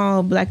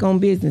small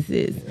black-owned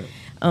businesses. Yeah.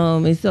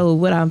 And so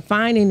what I'm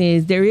finding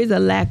is there is a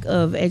lack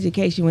of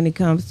education when it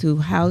comes to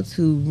how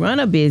to run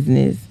a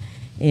business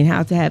and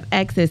how to have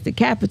access to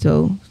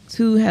capital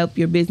to help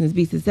your business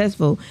be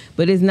successful.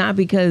 But it's not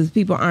because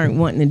people aren't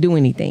wanting to do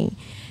anything.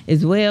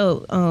 As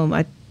well,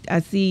 I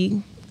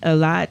see a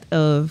lot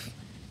of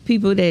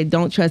people that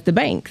don't trust the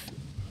banks.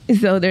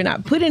 So they're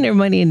not putting their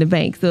money in the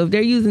bank. So if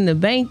they're using the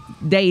bank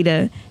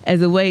data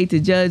as a way to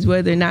judge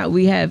whether or not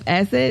we have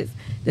assets,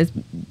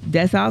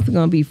 that's also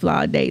going to be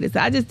flawed data.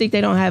 So I just think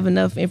they don't have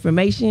enough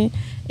information,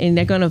 and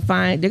they're going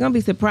to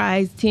be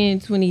surprised 10,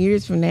 20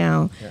 years from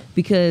now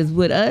because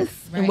with us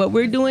and what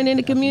we're doing in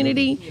the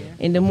community,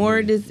 and the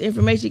more this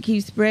information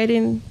keeps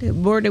spreading, the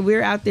more that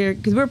we're out there,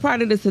 because we're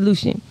part of the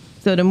solution.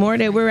 So the more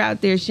that we're out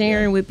there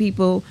sharing with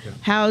people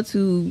how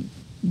to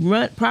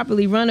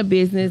properly run a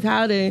business,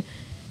 how to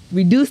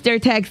reduce their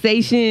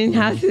taxation,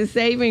 how to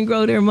save and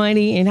grow their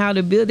money, and how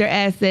to build their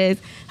assets,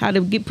 how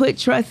to put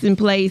trust in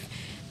place,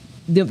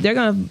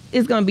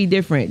 it's gonna be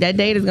different. That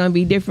data is gonna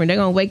be different. They're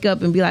gonna wake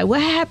up and be like,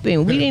 "What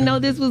happened? We didn't know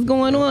this was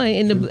going on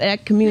in the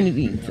black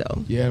community."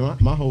 So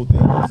my whole thing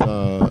is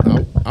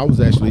I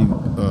was actually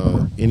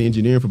in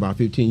engineering for about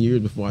 15 years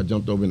before I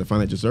jumped over into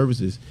financial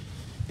services.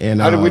 And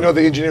how did we know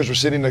the engineers were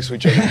sitting next to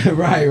each other?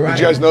 Right. Did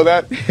you guys know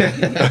that?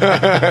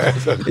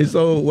 And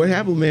so what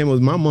happened, man, was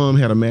my mom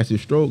had a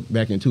massive stroke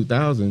back in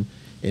 2000,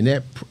 and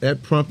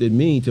that prompted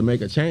me to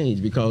make a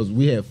change because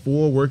we had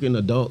 4 working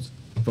adults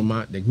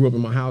that grew up in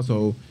my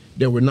household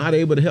that were not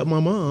able to help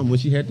my mom when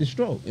she had this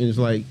stroke. And it's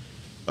like,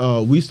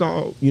 we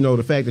saw,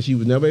 the fact that she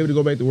was never able to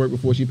go back to work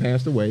before she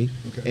passed away,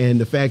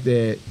 and the fact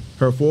that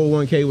her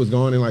 401k was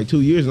gone in like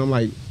 2 years. And I'm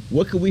like,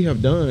 what could we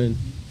have done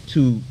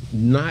to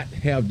not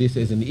have this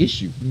as an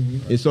issue?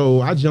 And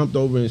so I jumped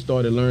over and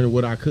started learning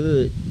what I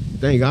could.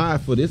 Thank God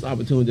for this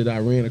opportunity that I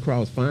ran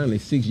across finally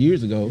 6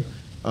 years ago.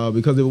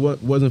 Because if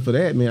it wasn't for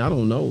that, man, I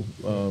don't know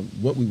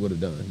what we would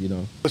have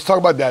done, Let's talk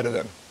about data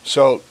then.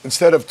 So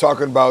instead of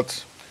talking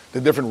about the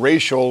different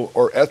racial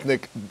or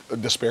ethnic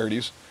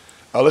disparities,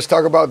 let's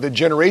talk about the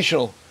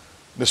generational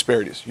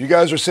disparities. You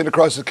guys are sitting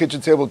across the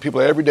kitchen table with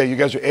people every day. You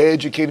guys are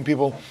educating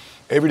people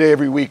every day,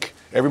 every week,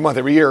 every month,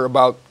 every year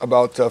about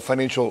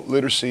financial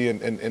literacy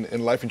and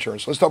life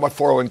insurance. Let's talk about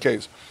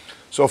 401ks.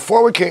 So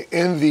 401k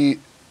in the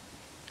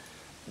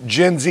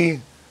Gen Z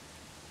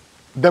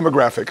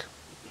demographic,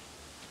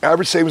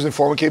 average savings in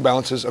 401k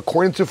balances,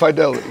 according to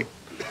Fidelity,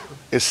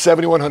 is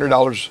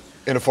 $7,100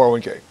 in a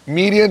 401k.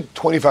 Median,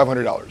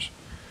 $2,500.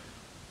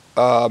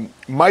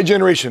 My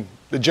generation,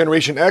 the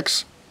Generation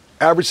X,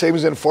 average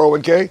savings in a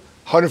 401k,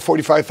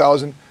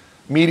 $145,000.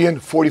 Median,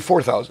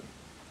 $44,000.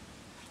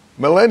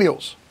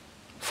 Millennials,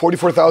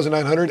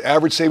 $44,900.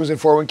 Average savings in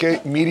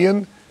 401k.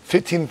 Median,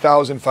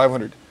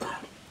 $15,500.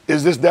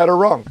 Is this data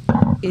wrong?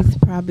 It's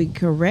probably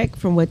correct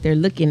from what they're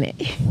looking at.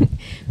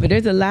 But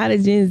there's a lot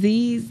of Gen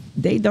Zs,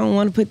 they don't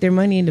want to put their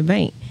money in the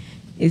bank.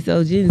 And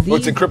so Gen Z...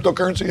 What's in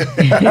cryptocurrency?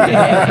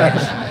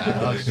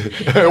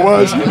 It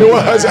was.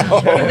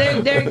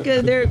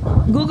 They're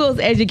Google's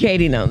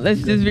educating them.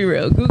 Let's just be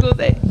real. Google,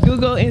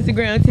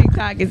 Instagram,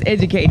 TikTok is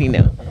educating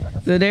them.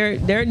 So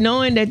they're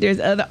knowing that there's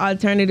other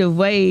alternative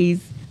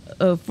ways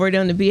for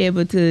them to be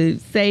able to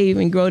save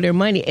and grow their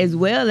money, as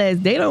well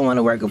as they don't want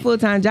to work a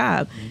full-time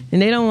job,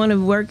 and they don't want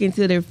to work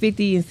until they're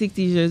 50 and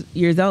 60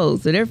 years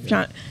old. So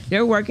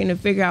they're working to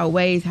figure out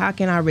ways, how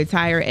can I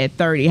retire at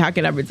 30? How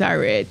can I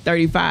retire at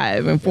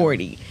 35 and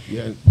 40?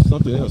 Yeah,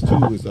 something else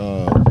too is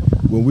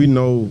when we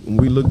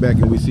look back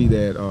and we see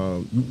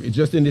that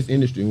just in this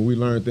industry, when we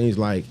learn things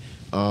like,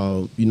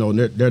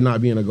 there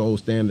not being a gold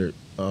standard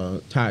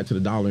tied to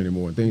the dollar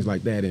anymore and things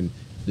like that, and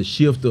the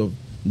shift of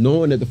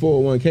knowing that the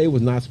 401k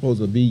was not supposed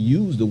to be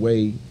used the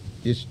way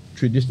it's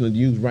traditionally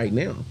used right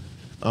now.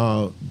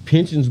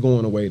 Pensions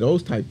going away,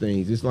 those type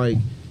things. It's like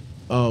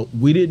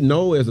we didn't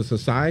know as a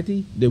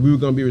society that we were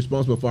going to be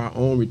responsible for our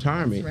own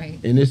retirement. That's right.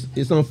 And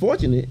it's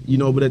unfortunate,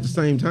 but at the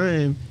same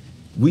time,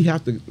 we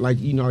have to, like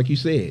you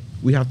said,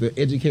 we have to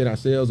educate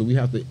ourselves, and we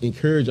have to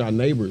encourage our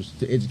neighbors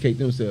to educate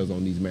themselves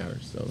on these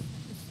matters.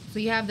 So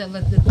you have the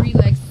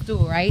 3-leg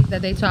stool, right,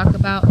 that they talk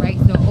about, right?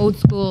 So old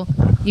school,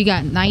 you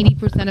got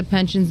 90% of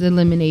pensions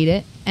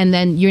eliminated, and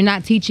then you're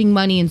not teaching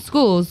money in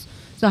schools.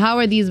 So how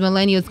are these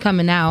millennials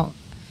coming out?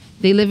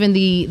 They live in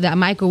the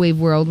microwave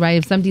world, right?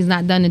 If something's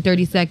not done in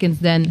 30 seconds,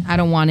 then I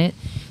don't want it.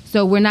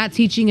 So we're not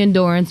teaching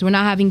endurance. We're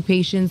not having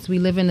patience. We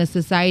live in a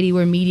society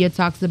where media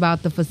talks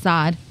about the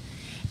facade.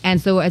 And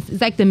so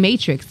it's like the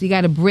Matrix. You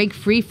got to break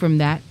free from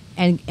that.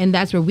 And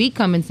that's where we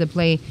come into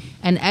play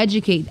and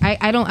educate. I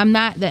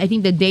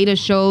think the data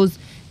shows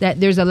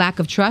that there's a lack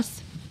of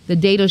trust. The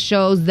data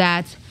shows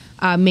that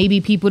maybe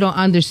people don't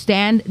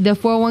understand the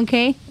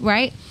 401k,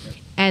 right?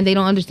 And they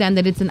don't understand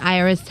that it's an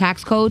IRS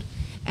tax code.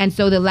 And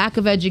so the lack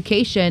of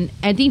education,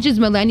 I think just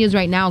millennials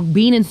right now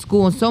being in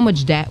school in so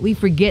much debt, we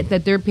forget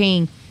that they're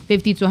paying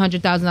 $50,000 to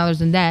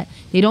 $100,000 in debt.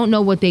 They don't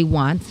know what they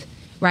want,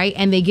 right?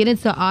 And they get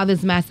into all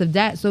this massive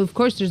debt. So of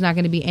course there's not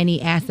going to be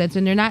any assets,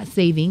 and they're not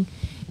saving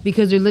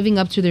because they're living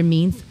up to their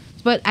means.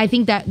 But I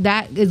think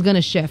that is going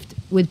to shift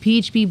with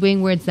PHP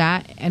being where it's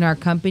at and our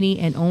company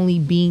and only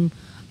being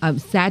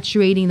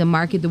saturating the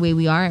market the way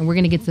we are. And we're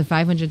going to get to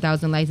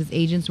 500,000 licensed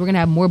agents. We're going to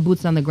have more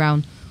boots on the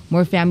ground.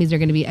 More families are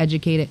going to be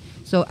educated.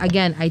 So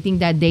again, I think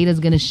that data is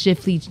going to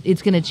shift.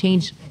 It's going to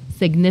change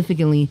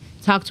significantly.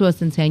 Talk to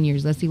us in 10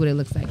 years. Let's see what it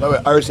looks like.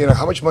 Aristina,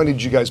 how much money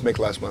did you guys make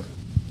last month?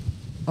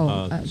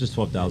 Just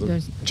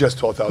 12,000. Just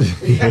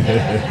 12,000.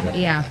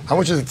 Yeah. How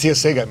much is the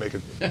TSA guy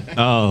making?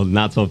 Oh,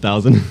 not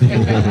 12,000.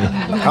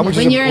 How much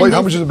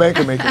is a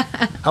banker making?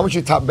 How much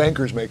do top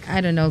bankers make?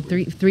 I don't know,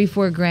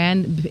 $3-4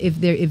 grand.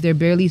 If they're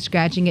barely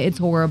scratching it, it's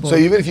horrible. So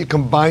even if you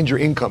combined your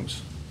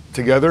incomes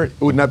together,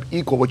 it would not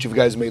equal what you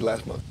guys made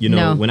last month. When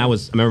I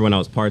remember when I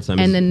was part time,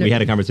 we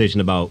had a conversation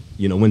about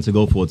when to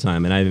go full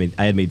time, and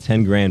I had made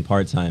 10 grand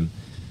part time.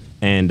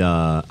 And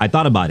I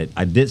thought about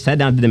it. Sat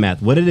down, did the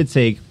math. What did it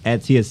take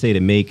at TSA to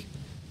make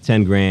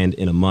 10 grand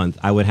in a month?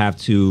 I would have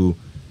to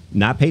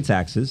not pay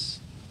taxes.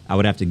 I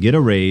would have to get a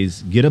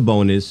raise, get a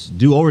bonus,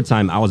 do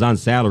overtime. I was on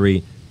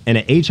salary, and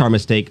an HR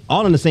mistake,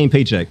 all in the same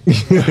paycheck.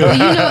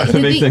 To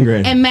make 10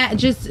 grand. And Matt,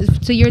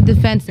 just to your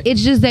defense,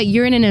 it's just that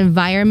you're in an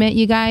environment,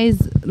 you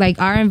guys, like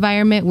our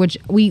environment, which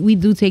we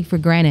do take for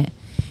granted.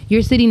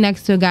 You're sitting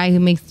next to a guy who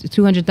makes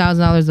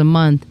 $200,000 a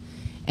month,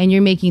 and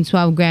you're making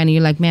 12 grand, and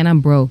you're like, man, I'm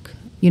broke.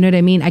 You know what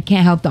I mean? I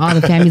can't help all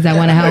the families I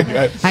want to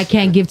help. I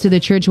can't give to the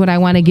church what I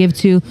want to give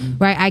to,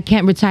 right? I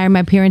can't retire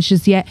my parents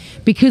just yet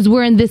because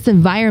we're in this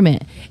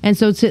environment. And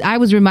so I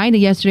was reminded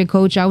yesterday,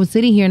 Coach, I was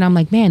sitting here and I'm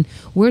like, man,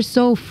 we're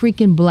so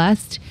freaking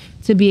blessed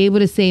to be able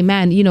to say,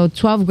 man,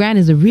 12 grand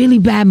is a really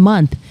bad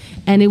month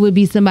and it would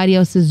be somebody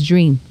else's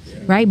dream,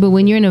 right? But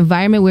when you're in an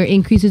environment where it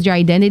increases your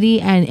identity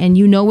and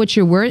you know what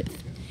you're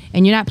worth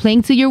and you're not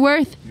playing to your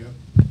worth.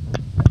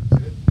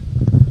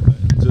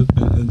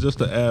 And just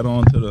to add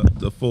on to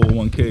the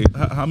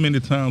 401k, how many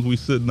times we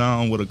sit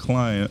down with a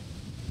client,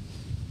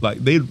 like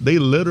they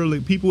literally,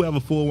 people who have a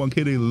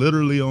 401k, they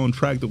literally on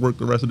track to work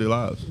the rest of their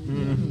lives,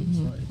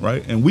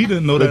 right? And we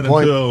didn't know that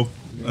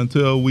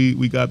until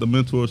we got the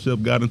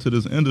mentorship, got into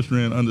this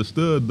industry and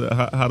understood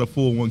how the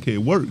 401k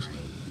works.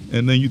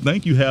 And then you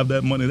think you have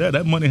that money there.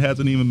 That money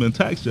hasn't even been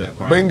taxed yet.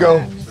 Bingo.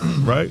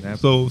 Right?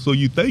 So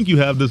you think you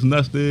have this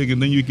nest egg, and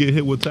then you get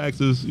hit with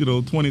taxes,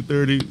 20,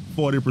 30,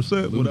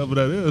 40%, whatever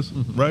that is,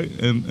 right?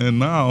 And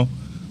now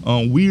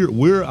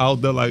we're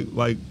out there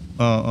like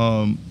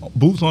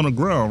boots on the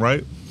ground,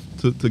 right?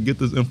 To get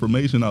this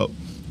information out.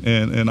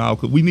 And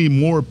we need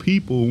more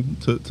people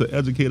to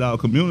educate our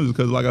communities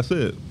because, like I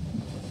said,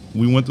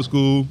 we went to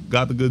school,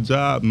 got the good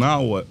job,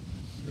 now what?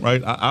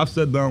 Right? I've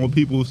sat down with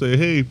people who say,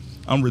 hey,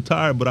 I'm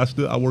retired, but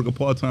I work a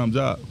part-time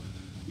job.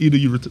 Either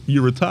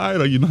you're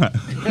retired or you're not.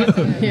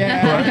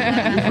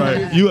 Yeah.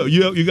 Right.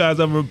 You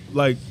guys ever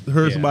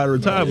heard somebody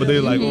retire, but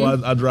they're like,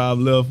 oh, I drive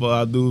Lyft or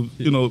I do,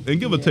 and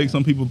give or take,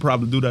 some people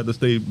probably do that to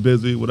stay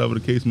busy, whatever the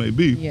case may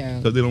be,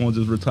 because they don't want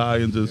to just retire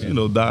and just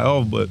die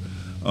off. But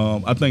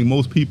I think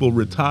most people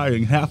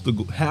retiring have to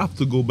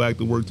go back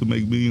to work to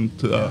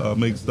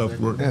make stuff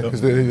work. Yeah,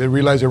 because they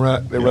realize they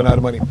run out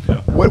of money.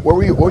 Yeah. What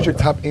was your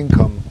top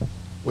income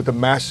with a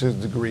master's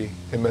degree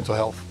in mental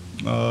health?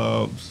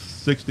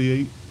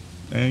 68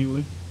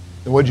 annually.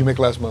 And what did you make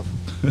last month?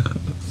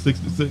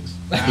 66. You see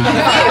what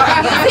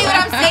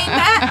I'm saying,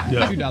 Matt?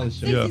 Yeah.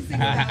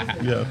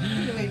 $2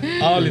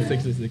 Yeah. All in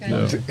 66.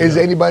 Yeah. Is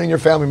anybody in your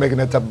family making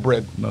that type of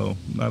bread? No,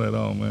 not at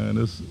all, man.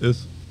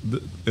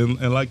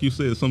 And like you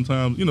said,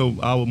 sometimes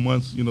our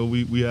months,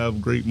 we have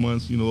great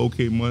months,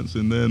 okay months,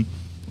 and then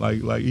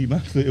like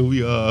Enoch said,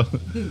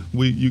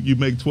 you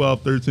make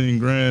 12, 13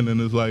 grand, and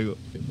it's like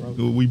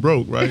we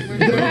broke, right?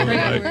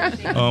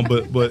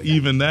 But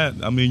even that,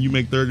 I mean, you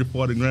make 30,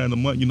 40 grand a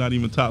month, you're not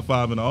even top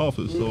 5 in the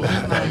office, so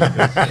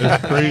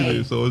it's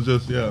crazy. So it's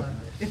just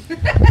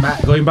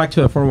Matt, going back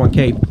to the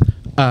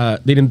 401k,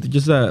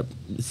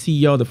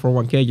 CEO of the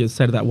 401k just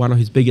said that one of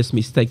his biggest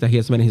mistakes that he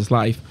has made in his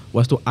life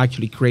was to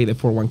actually create a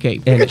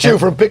 401k. Look at you,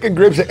 from picking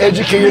grapes to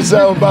educate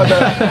yourself about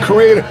the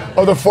creator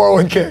of the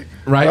 401k.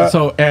 Right.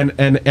 So and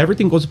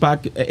everything goes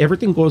back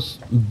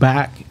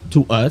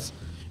to us,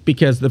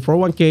 because the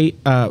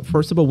 401k,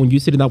 first of all, when you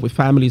sit down with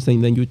families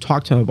and then you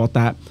talk to them about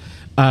that,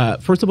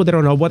 first of all, they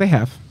don't know what they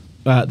have.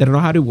 They don't know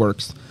how it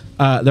works.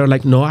 They're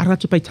like, no, I don't have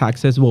to pay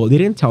taxes. Well, they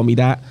didn't tell me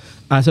that.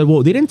 I said,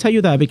 well, they didn't tell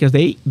you that because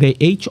the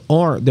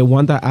HR, the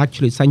one that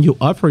actually signed you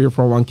up for your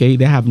 401k,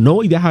 they have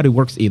no idea how it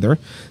works either.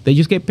 They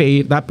just get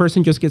paid. That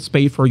person just gets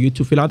paid for you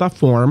to fill out that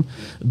form,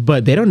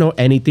 but they don't know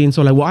anything.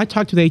 So like, well, I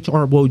talked to the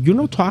HR. Well,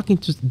 you're talking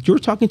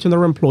to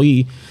another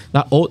employee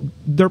that all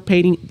they're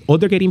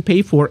getting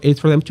paid for is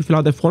for them to fill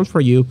out the form for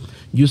you.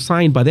 You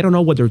sign, but they don't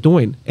know what they're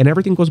doing. And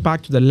everything goes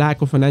back to the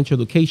lack of financial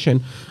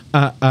education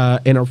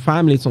in our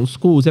families, on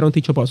schools. They don't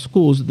teach about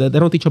schools. They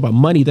don't teach about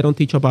money. They don't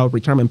teach about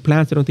retirement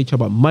plans. They don't teach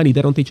about money.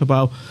 They don't teach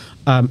about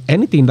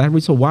anything. That's the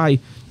reason why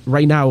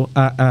right now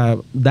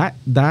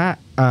that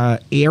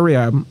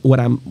area where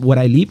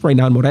I live right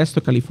now in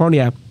Modesto,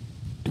 California,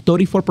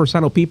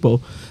 34% of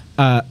people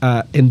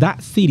in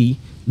that city,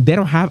 they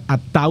don't have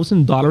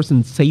 $1,000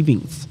 in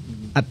savings.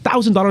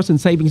 $1,000 in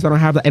savings, I don't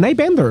have that. And I've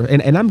been there,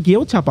 and I'm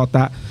guilty about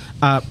that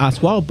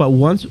as well. But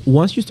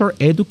once you start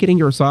educating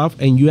yourself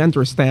and you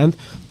understand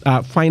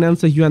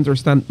finances, you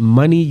understand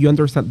money, you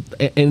understand,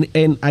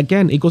 and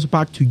again, it goes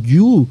back to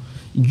you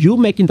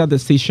making that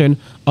decision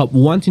of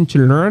wanting to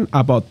learn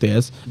about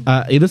this.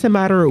 It doesn't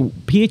matter,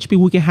 PHP,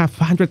 we can have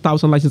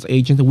 500,000 licensed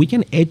agents, and we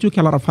can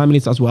educate a lot of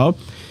families as well.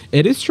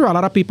 It is true, a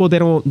lot of people, they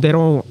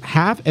don't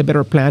have a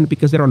better plan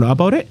because they don't know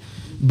about it.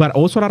 But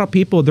also a lot of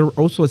people, they're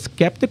also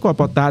skeptical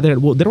about that. They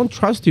don't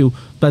trust you.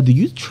 But do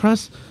you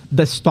trust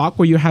the stock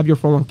where you have your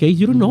 401k?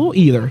 You don't know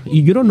either.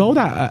 You don't know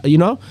that,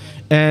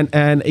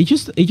 And it's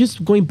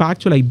just going back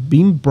to like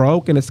being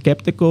broke and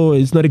skeptical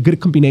is not a good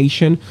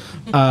combination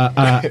at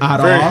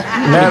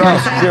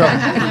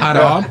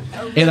all.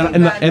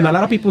 And a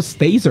lot of people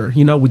stays there,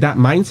 with that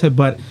mindset.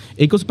 But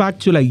it goes back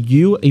to like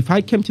if I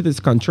came to this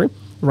country,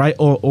 right?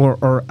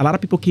 Or a lot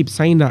of people keep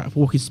saying that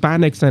for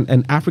Hispanics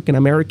and African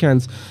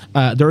Americans,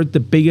 they're the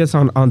biggest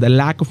on the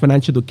lack of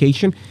financial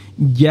education.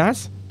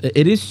 Yes,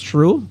 it is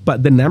true,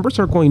 but the numbers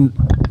are going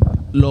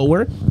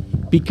lower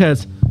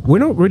because we're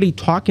not really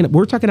talking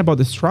about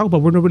the struggle, but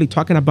we're not really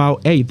talking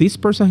about, hey, this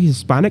person is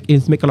Hispanic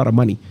is making a lot of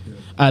money.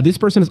 This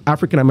person is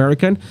African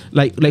American.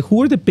 Like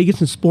who are the biggest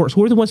in sports?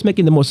 Who are the ones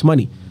making the most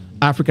money?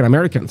 African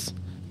Americans.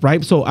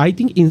 Right, so I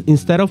think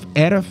instead of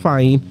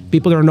edifying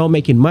people that are not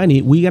making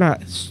money, we gotta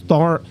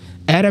start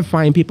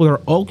edifying people that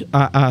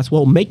are as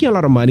well making a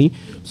lot of money.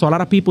 So a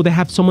lot of people, they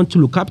have someone to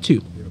look up to.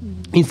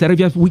 Instead of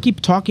just, we keep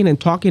talking,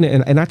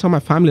 and I tell my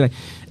family, like,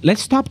 let's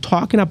stop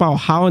talking about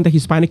how in the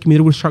Hispanic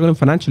community we're struggling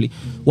financially.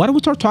 Why don't we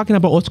start talking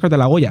about Oscar de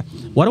la Hoya?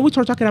 Why don't we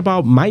start talking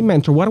about my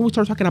mentor? Why don't we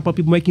start talking about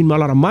people making a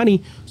lot of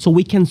money so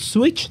we can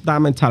switch that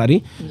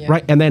mentality,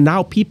 right? And then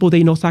now people,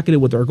 they know exactly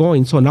what they're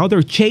going. So now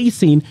they're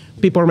chasing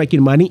people who are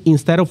making money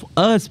instead of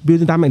us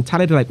building that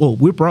mentality like, oh,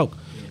 we're broke.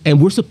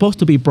 And we're supposed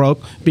to be broke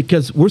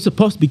because we're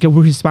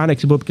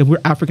Hispanics, because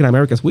we're African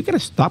Americans. We got to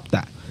stop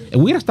that.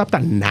 And we got to stop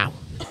that now.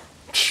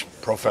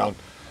 Profound.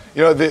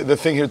 The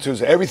thing here too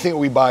is everything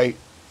we buy,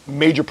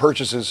 major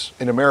purchases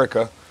in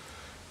America,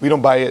 we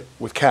don't buy it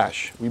with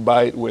cash. We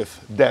buy it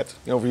with debt.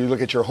 If you look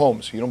at your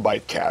homes, you don't buy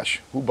it cash.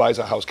 Who buys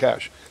a house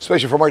cash?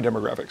 Especially from our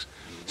demographics.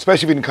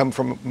 Especially if you didn't come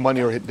from money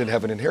or didn't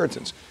have an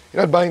inheritance.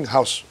 You're not buying a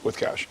house with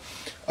cash.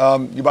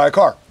 You buy a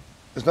car.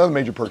 It's another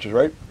major purchase,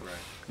 right?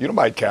 You don't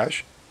buy it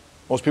cash.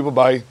 Most people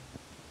buy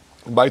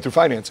through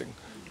financing.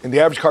 And the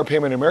average car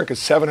payment in America is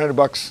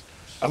 $700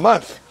 a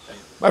month.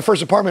 My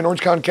first apartment in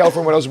Orange County,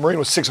 California, when I was a Marine,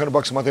 was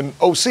 $600 a month in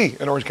OC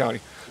in Orange County.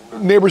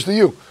 Neighbors to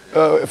you,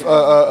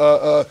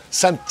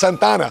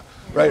 Santana,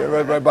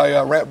 right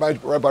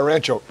by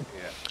Rancho.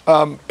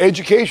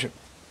 Education.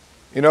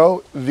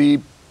 The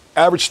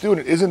average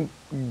student isn't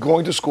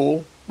going to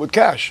school with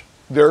cash.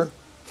 They're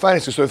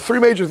financing. So the three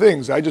major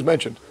things I just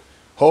mentioned: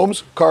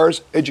 homes,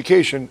 cars,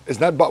 education is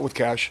not bought with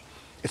cash;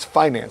 it's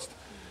financed.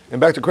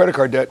 And back to credit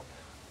card debt,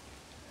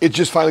 it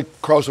just finally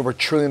crossed over $1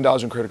 trillion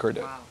in credit card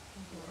debt. Wow.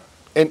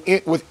 And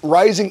with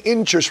rising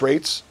interest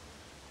rates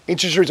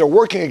are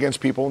working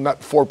against people,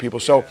 not for people.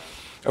 So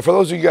for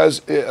those of you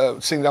guys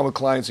sitting down with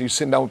clients, and you're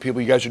sitting down with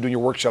people, you guys are doing your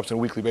workshops on a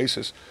weekly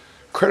basis,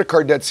 credit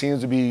card debt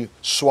seems to be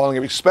swallowing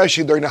it,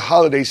 especially during the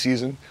holiday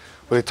season,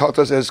 where they talk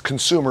to us as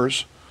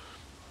consumers,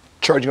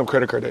 charging up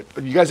credit card debt.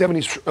 You guys have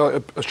any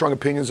strong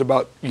opinions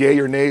about yay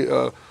or nay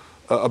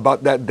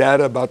about that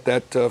data, about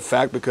that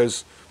fact?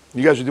 Because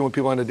you guys are dealing with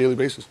people on a daily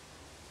basis.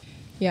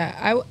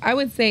 Yeah, I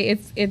would say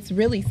it's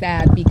really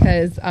sad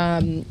because,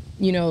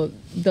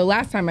 the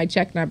last time I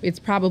checked, it's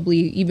probably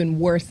even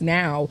worse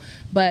now,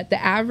 but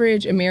the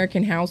average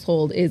American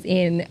household is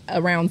in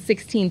around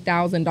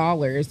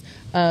 $16,000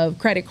 of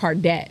credit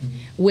card debt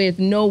with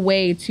no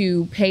way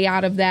to pay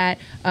out of that.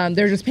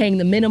 They're just paying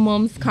the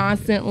minimums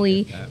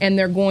constantly, and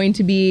they're going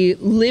to be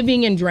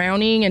living and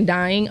drowning and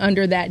dying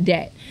under that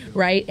debt.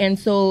 right? And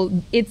so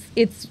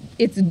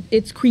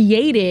it's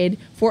created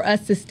for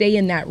us to stay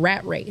in that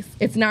rat race.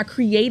 It's not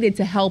created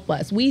to help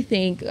us. I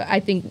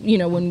think, you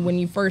know, when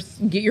you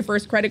first get your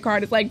first credit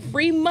card, it's like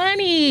free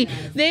money.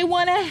 They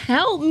want to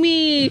help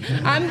me.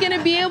 I'm going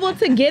to be able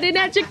to get an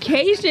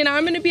education.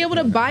 I'm going to be able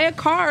to buy a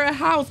car, a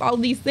house, all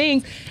these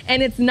things.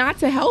 And it's not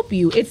to help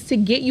you. It's to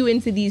get you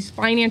into these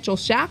financial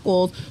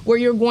shackles where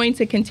you're going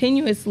to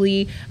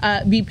continuously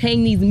be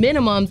paying these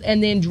minimums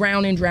and then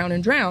drown and drown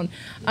and drown.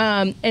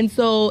 And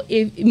so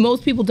if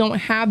most people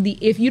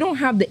if you don't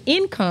have the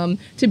income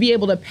to be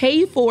able to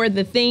pay for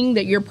the thing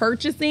that you're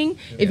purchasing,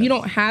 if you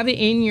don't have it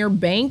in your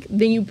bank,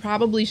 then you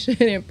probably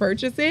shouldn't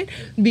purchase it,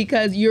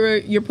 because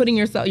you're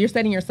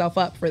setting yourself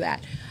up for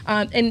that.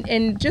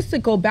 And just to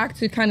go back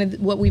to kind of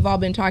what we've all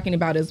been talking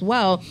about as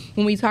well,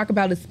 when we talk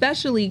about,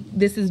 especially,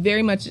 this is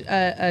very much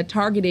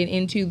targeted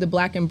into the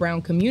Black and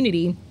brown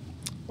community.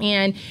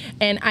 And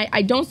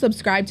I don't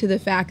subscribe to the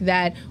fact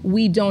that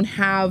we don't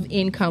have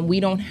income, we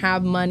don't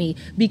have money,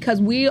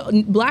 because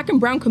Black and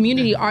brown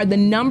community are the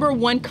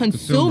 #1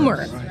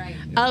 consumer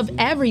of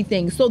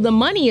everything. So the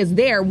money is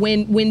there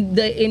when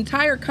the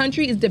entire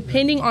country is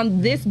depending on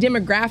this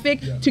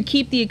demographic to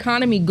keep the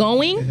economy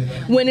going.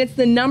 When it's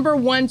the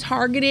 #1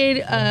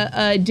 targeted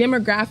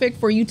demographic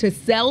for you to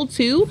sell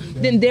to,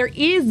 then there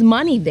is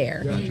money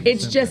there.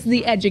 It's just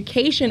the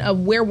education of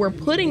where we're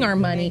putting our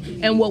money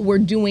and what we're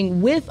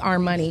doing with our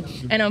money.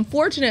 And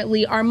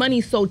unfortunately, our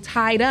money's so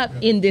tied up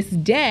in this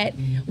debt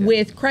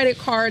with credit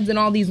cards and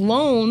all these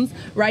loans,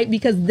 right?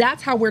 Because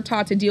that's how we're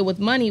taught to deal with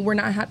money. We're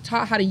not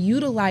taught how to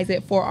utilize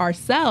it for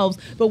ourselves,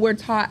 but we're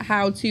taught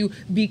how to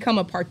become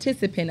a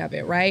participant of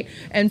it, right?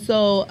 And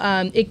so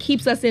it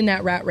keeps us in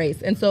that rat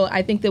race. And so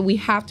I think that we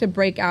have to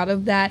break out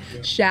of that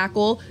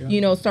shackle,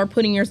 start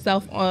putting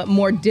yourself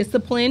more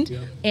disciplined.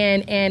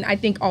 And I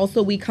think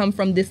also we come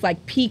from this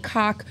like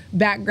peacock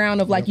background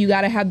of like, you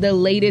got to have the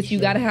latest, you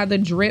got to have the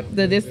drip,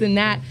 the this and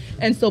that.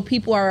 And so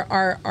people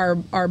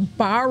are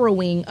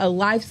borrowing a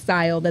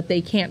lifestyle that they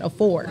can't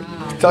afford.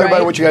 Tell me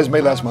about what you guys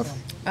made last month.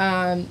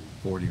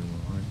 41.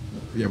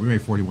 Yeah, we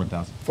made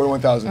 41,000.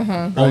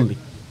 41,000. Only.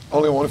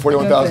 Only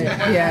 41,000.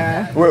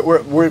 Yeah. Where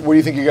do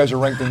you think you guys are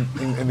ranked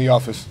in the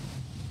office?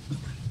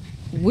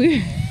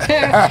 We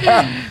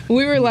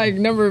were like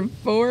number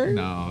 4.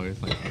 No,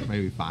 it's like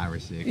maybe 5 or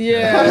 6.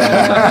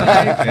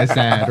 Yeah. That's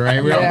sad,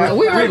 right? We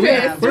were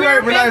pissed.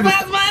 We're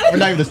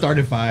not even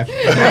starting 5. I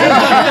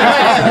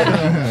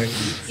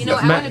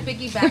want to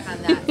piggyback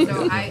on that.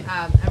 So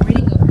I'm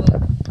reading a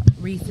book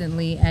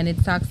recently, and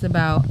it talks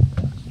about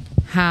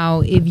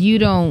how if you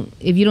don't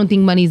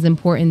think money is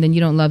important, then you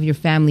don't love your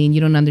family and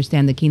you don't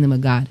understand the kingdom of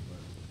God.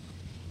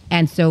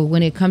 And so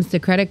when it comes to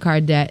credit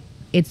card debt,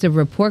 it's a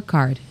report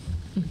card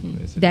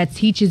that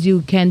teaches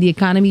you, can the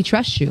economy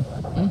trust you?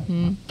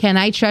 Can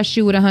I trust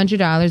you with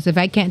 $100? If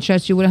I can't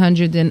trust you with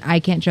 100, then I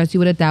can't trust you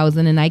with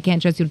 1,000, and I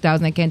can't trust you with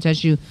 1,000. I can't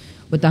trust you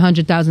with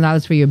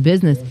 $100,000 for your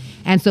business.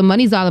 And so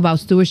money's all about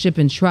stewardship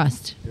and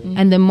trust.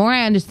 And the more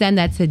I understand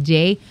that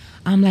today,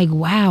 I'm like,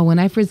 wow, when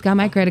I first got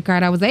my credit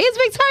card, I was like, it's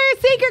Victoria's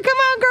Secret. Come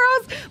on,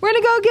 girls. We're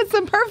going to go get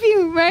some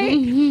perfume, right?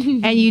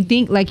 And you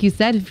think, like you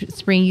said,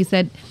 Spring, you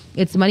said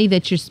it's money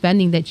that you're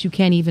spending that you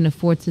can't even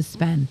afford to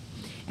spend.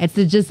 It's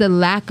just a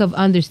lack of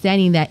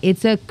understanding that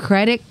it's a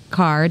credit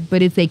card,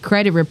 but it's a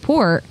credit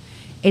report.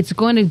 It's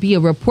going to be a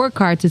report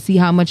card to see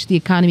how much the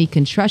economy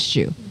can trust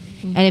you.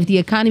 And if the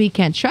economy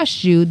can't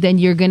trust you, then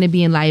you're going to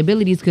be in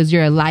liabilities because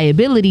you're a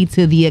liability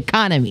to the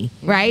economy,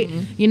 right?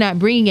 You're not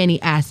bringing any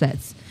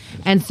assets.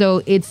 And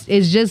so it's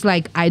just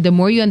like, the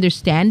more you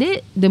understand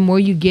it, the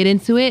more you get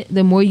into it,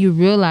 the more you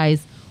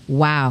realize,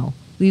 wow,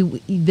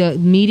 the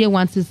media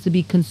wants us to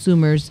be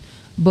consumers,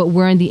 but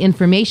we're in the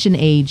information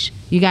age.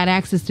 You got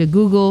access to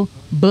Google,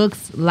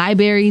 books,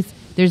 libraries.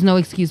 There's no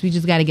excuse. We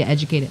just got to get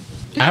educated.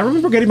 I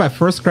remember getting my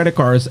first credit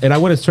cards, and I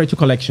went straight to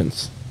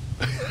collections.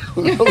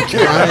 And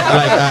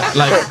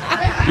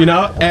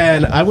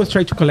I went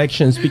straight to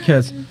collections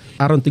because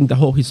I don't think the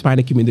whole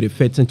Hispanic community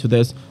fits into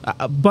this,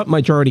 but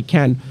majority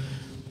can.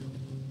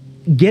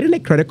 Getting a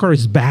credit card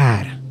is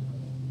bad.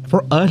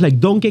 For us,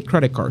 don't get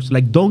credit cards.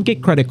 Don't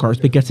get credit cards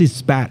because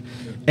it's bad.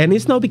 And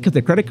it's not because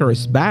the credit card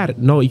is bad.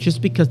 No, it's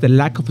just because the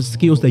lack of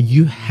skills that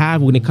you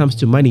have when it comes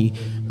to money,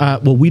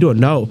 we don't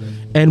know.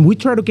 And we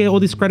try to get all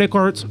these credit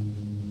cards.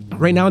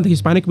 Right now in the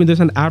Hispanic community,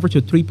 there's an average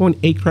of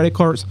 3.8 credit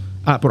cards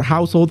per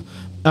household.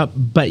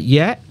 But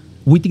yet,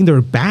 we think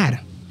they're bad.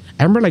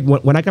 I remember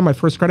when I got my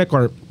first credit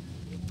card,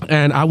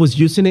 and I was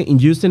using it.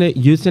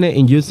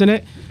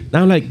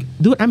 Now I'm like,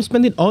 dude, I'm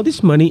spending all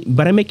this money,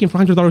 but I'm making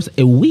 $400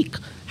 a week.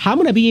 How am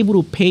I going to be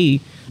able to pay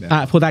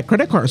for that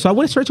credit card? So I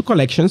went straight to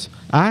collections.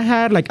 I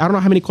had I don't know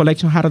how many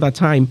collections I had at that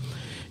time.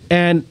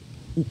 And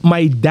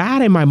my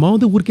dad and my mom,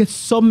 they would get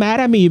so mad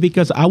at me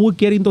because I was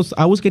getting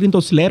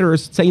those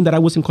letters saying that I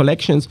was in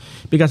collections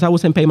because I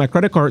wasn't paying my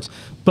credit cards,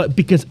 but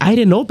because I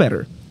didn't know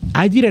better.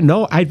 I didn't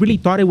know. I really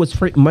thought it was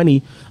free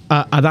money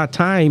at that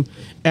time.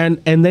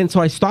 And then so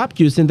I stopped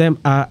using them.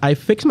 I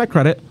fixed my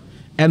credit.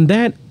 And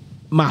then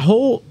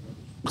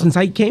since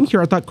I came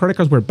here, I thought credit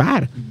cards were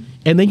bad.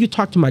 And then you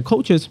talk to my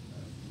coaches,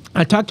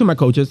 I talk to my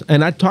coaches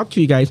and I talk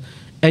to you guys,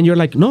 and you're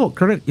like, no,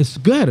 credit is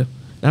good.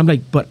 And I'm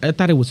like, but I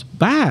thought it was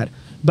bad.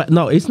 But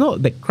no, it's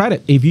not the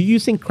credit. If you're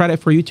using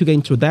credit for you to get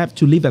into debt,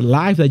 to live a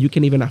life that you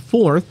can even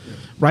afford,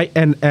 right?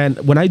 And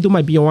when I do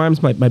my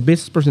BOMs, my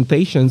business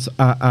presentations,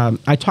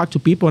 I talk to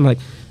people and like,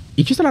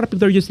 it's just a lot of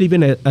people are just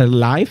living a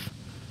life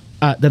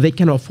that they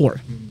can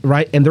afford,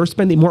 right? And they're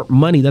spending more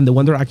money than the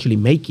one they're actually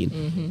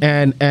making.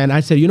 And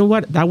I said, you know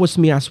what? That was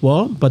me as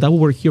well, but that's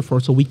what we're here for.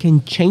 So we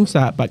can change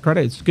that. But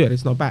credit is good.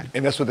 It's not bad.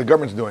 And that's what the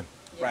government's doing.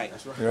 Right.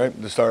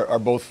 Right. Our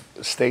both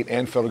state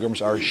and federal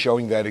governments are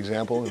showing that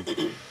example,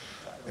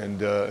 and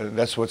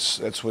that's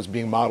what's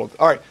being modeled.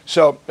 All right.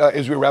 So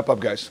as we wrap up,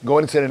 guys,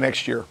 going into the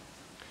next year,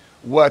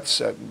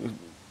 what's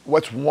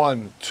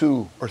 1,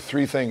 2, or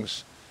 3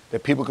 things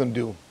that people can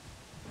do?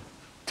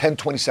 10,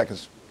 20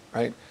 seconds,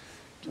 right?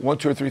 1,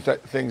 2, or 3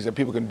 things that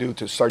people can do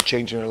to start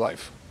changing their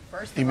life.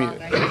 First of all,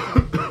 guys,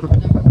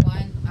 number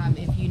one,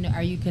 if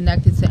are you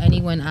connected to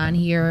anyone on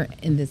here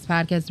in this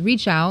podcast?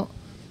 Reach out.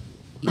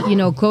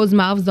 Closed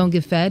mouths don't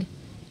get fed.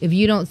 If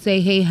you don't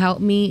say, "Hey, help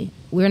me,"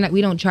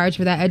 we don't charge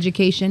for that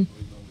education.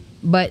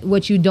 But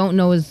what you don't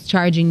know is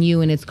charging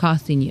you, and it's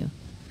costing you.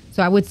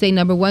 So I would say,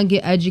 number one,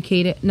 get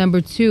educated.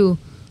 Number 2,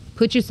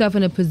 put yourself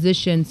in a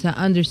position to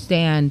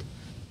understand.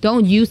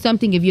 Don't use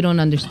something if you don't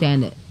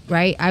understand it,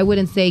 right? I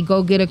wouldn't say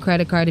go get a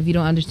credit card if you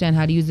don't understand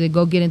how to use it.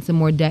 Go get into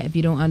more debt if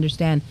you don't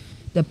understand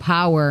the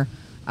power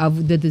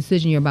of the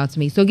decision you're about to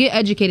make. So get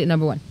educated,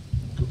 number 1.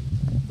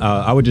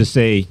 I would just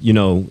say,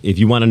 if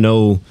you want to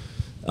know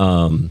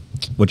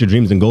what your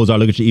dreams and goals are,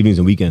 look at your evenings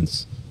and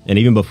weekends. And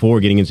even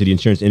before getting into the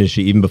insurance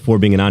industry, even before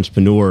being an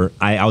entrepreneur,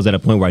 I was at a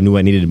point where I knew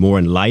I needed more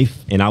in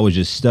life. And I was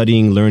just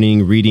studying,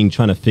 learning, reading,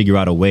 trying to figure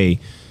out a way.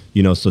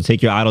 So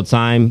take your idle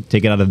time,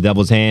 take it out of the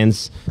devil's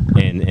hands,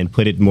 and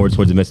put it more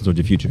towards investing towards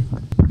your future.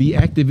 Be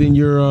active in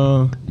your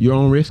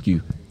own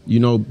rescue.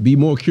 Be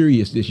more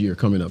curious this year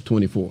coming up,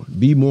 24.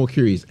 Be more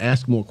curious.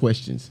 Ask more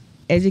questions.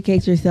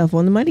 Educate yourself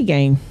on the money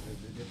game.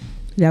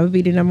 That would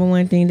be the number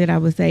 1 thing that I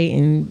would say.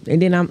 And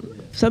then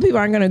some people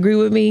aren't going to agree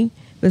with me,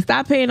 but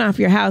stop paying off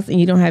your house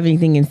and you don't have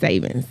anything in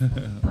savings.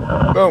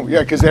 Oh,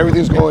 yeah, because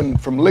everything's going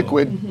from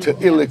liquid to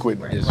illiquid.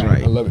 That's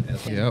right. I love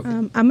it. Yep.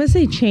 I'm going to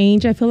say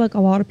change. I feel like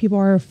a lot of people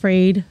are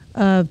afraid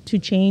to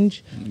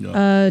change,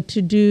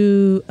 to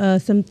do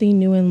something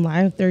new in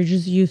life. They're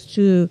just used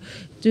to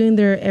doing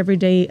their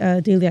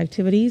everyday daily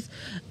activities,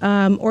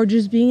 or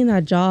just being in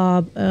that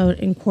job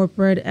in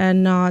corporate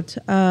and not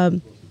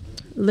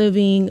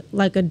living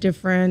like a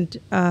different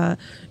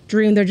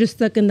dream. They're just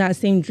stuck in that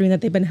same dream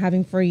that they've been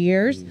having for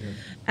years.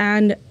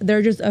 And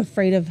they're just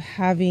afraid of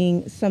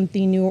having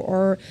something new,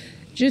 or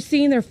just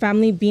seeing their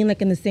family being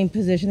like in the same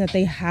position that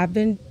they have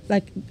been,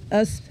 like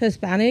us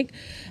Hispanic.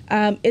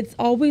 It's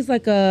always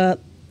like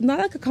not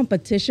like a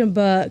competition,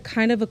 but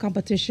kind of a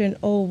competition.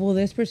 Oh, well,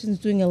 this person's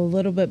doing a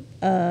little bit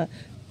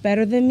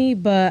better than me,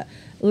 but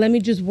let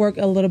me just work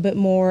a little bit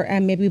more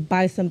and maybe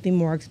buy something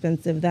more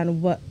expensive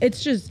than what.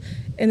 It's just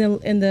in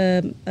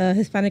the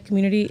Hispanic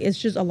community, it's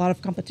just a lot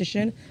of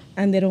competition,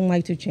 and they don't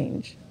like to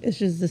change. It's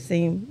just the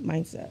same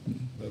mindset.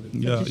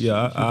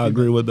 Yeah, I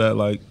agree with that.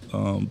 Like,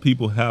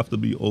 people have to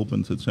be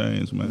open to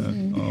change,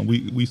 man.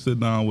 We sit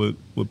down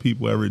with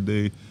people every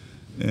day,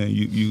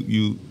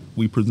 and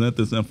we present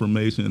this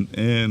information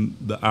and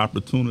the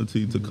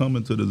opportunity to come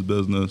into this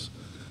business.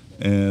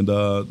 And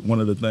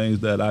one of the things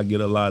that I get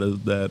a lot is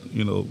that,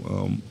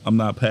 I'm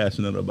not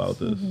passionate about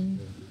this,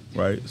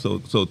 right? So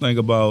think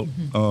about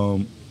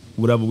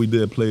whatever we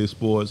did, play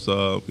sports,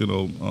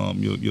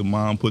 your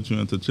mom put you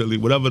into chili,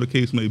 whatever the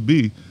case may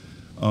be.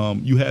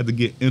 You had to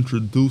get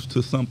introduced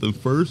to something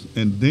first,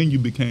 and then you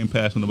became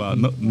passionate about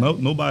it.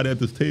 Nobody at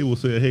this table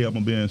said, "Hey, I'm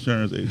gonna be an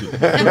insurance agent."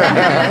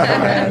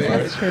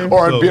 That's true.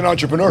 Or be an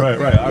entrepreneur.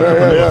 Right.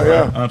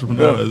 Yeah.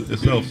 Entrepreneur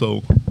itself.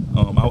 So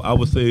I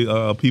would say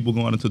people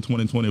going into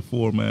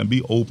 2024, man,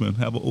 be open,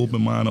 have an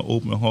open mind, an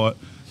open heart,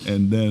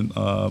 and then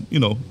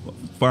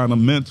find a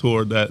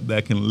mentor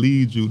that can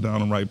lead you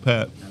down the right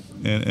path.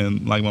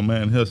 And like my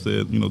man here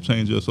said,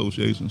 change your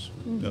associations.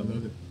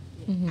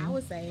 I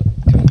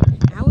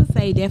would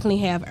say definitely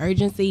have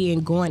urgency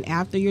in going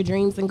after your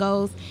dreams and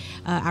goals.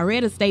 I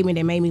read a statement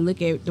that made me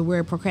look at the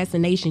word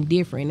procrastination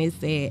different. It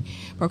said,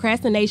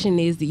 procrastination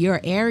is your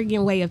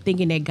arrogant way of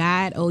thinking that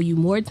God owe you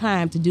more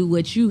time to do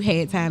what you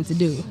had time to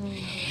do.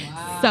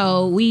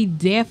 So we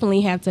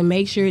definitely have to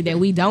make sure that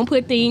we don't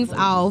put things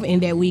off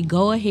and that we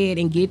go ahead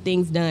and get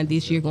things done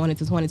this year going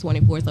into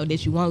 2024, so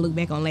that you won't look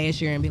back on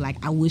last year and be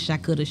like, I wish I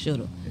coulda,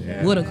 shoulda,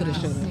 woulda, coulda,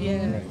 shoulda.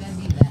 Yeah.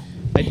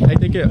 I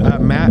think,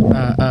 Matt,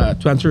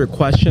 to answer your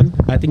question,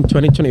 I think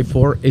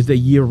 2024 is the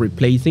year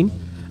replacing.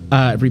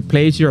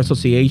 Replace your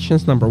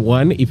associations. Number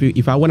one,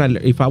 if I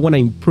wanna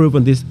improve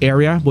in this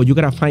area, well, you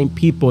gotta find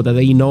people that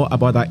they know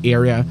about that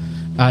area.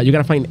 You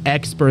gotta find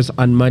experts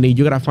on money.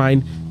 You gotta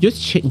find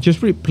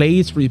just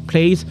replace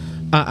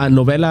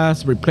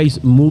novelas,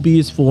 replace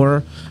movies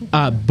for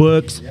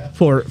books,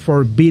 for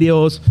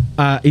videos.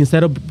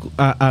 Instead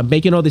of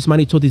making all this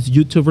money to these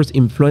YouTubers,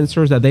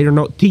 influencers that they are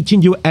not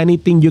teaching you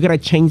anything, you gotta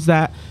change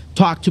that.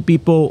 Talk to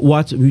people.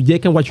 They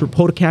can watch your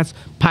podcast,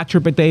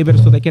 Patrick and David,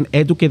 so they can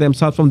educate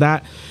themselves from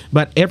that.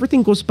 But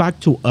everything goes back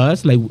to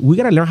us. Like, we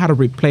gotta learn how to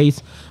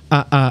replace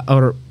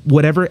or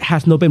whatever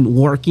has not been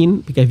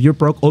working. Because if you're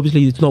broke,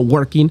 obviously it's not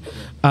working.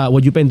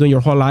 What you've been doing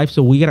your whole life.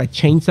 So we gotta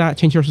change that.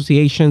 Change your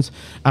associations.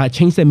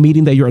 Change the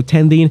meeting that you're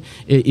attending.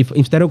 If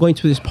instead of going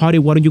to this party,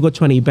 why don't you go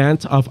to an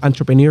event of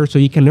entrepreneurs so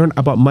you can learn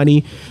about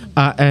money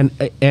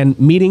and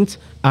meetings.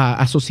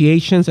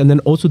 Associations, and then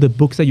also the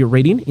books that you're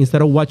reading,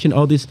 instead of watching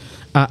all these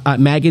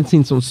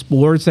magazines on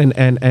sports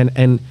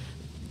and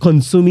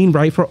consuming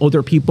right for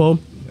other people.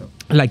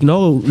 Like,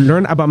 no,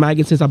 learn about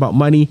magazines, about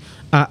money,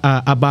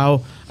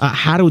 about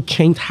how to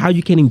change, how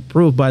you can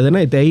improve. By the end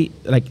of the day,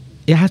 like,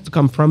 it has to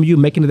come from you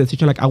making a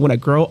decision like, I want to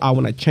grow, I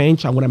want to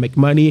change, I want to make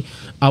money,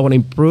 I want to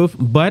improve.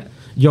 But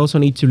you also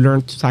need to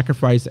learn to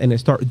sacrifice and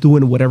start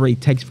doing whatever it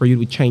takes for you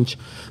to change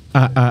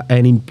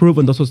and improve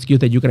on those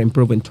skills that you can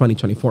improve in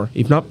 2024.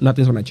 If not,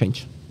 nothing's going to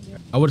change.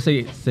 I would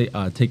say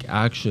take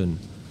action.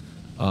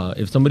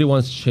 If somebody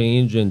wants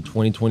change in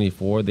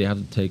 2024, they have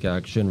to take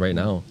action right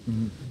now.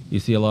 Mm-hmm. You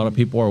see, a lot of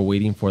people are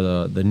waiting for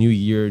the new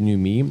year, new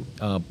me,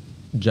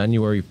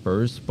 January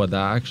 1st, but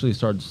that actually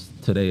starts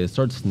today. It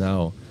starts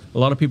now. A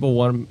lot of people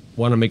want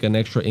to make an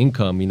extra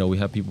income. You know, we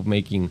have people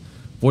making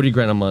 40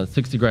 grand a month,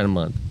 60 grand a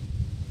month.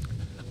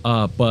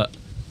 But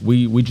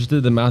we just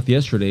did the math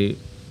yesterday.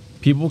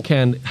 People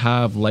can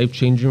have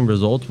life-changing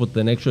results with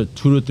an extra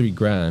 2 to 3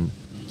 grand.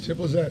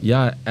 Simple as that.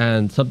 Yeah,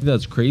 and something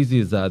that's crazy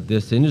is that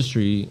this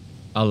industry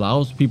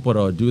allows people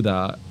to do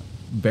that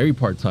very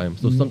part-time.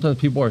 So sometimes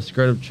people are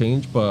scared of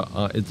change, but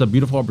it's a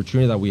beautiful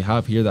opportunity that we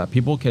have here that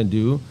people can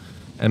do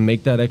and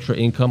make that extra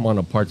income on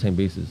a part-time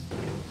basis.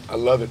 I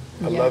love it.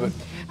 I love it.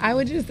 I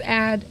would just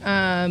add,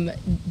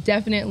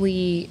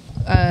 definitely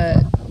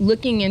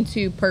looking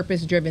into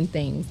purpose-driven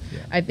things. Yeah.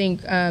 I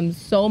think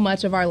so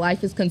much of our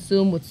life is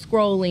consumed with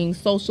scrolling,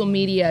 social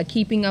media,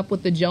 keeping up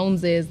with the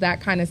Joneses, that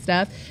kind of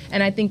stuff.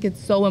 And I think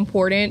it's so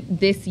important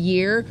this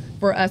year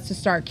for us to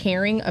start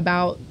caring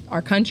about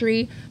our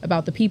country,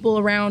 about the people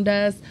around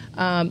us.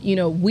 You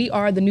know, we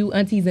are the new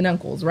aunties and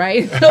uncles,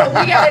 right? So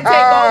we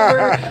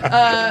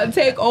gotta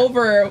take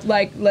over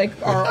like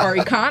our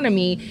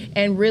economy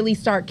and really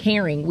start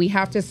caring. We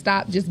have to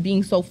stop just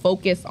being so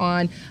focused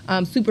on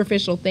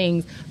superficial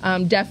things.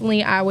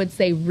 Definitely, I would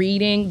say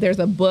reading. There's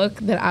a book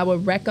that I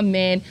would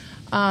recommend.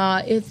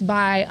 It's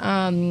by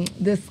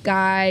this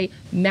guy,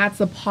 Matt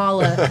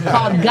Sapaula,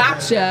 called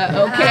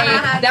Gotcha, okay?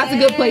 That's a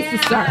good place to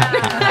start.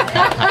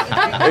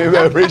 Hey,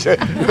 man, appreciate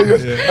it.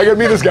 I got to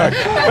meet this guy.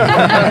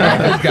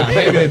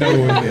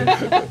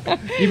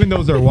 Even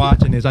those that are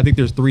watching this, I think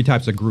there's 3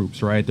 types of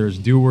groups, right? There's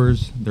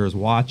doers, there's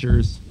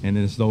watchers, and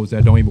there's those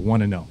that don't even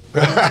want to know.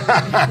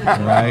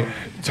 Right?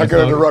 Tuck it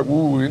under the rug.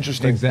 Ooh,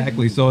 interesting.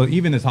 Exactly. So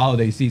even this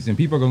holiday season,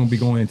 people are going to be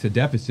going into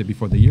deficit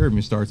before the year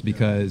even starts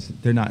because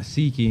they're not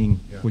seeking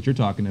what you're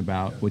talking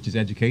about, which is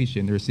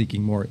education. They're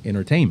seeking more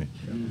entertainment.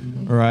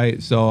 All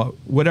right. So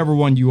whatever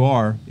one you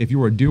are, if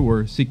you're a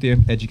doer, seek the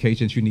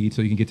education that you need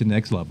so you can get to the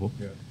next level.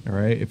 All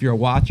right. If you're a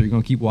watcher, you're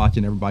going to keep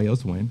watching everybody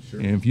else win.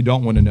 And if you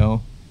don't want to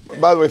know.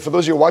 By the way, for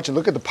those of you watching,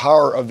 look at the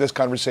power of this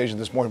conversation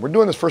this morning. We're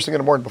doing this first thing in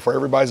the morning before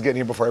everybody's getting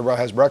here, before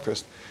everybody has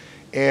breakfast.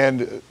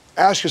 And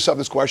ask yourself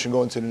this question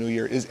going into the new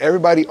year. Is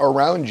everybody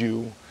around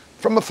you,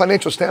 from a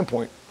financial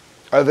standpoint,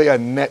 are they a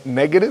net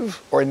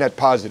negative or a net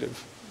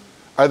positive?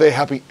 Are they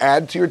helping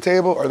add to your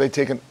table or are they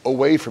taking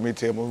away from your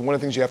table? One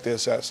of the things you have to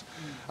assess.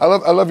 I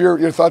love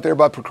your thought there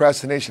about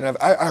procrastination.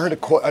 I heard a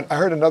quote. I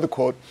heard another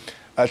quote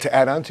to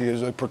add on to you.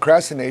 Is like,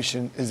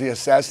 procrastination is the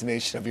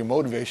assassination of your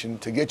motivation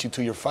to get you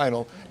to your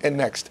final and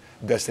next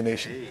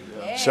destination.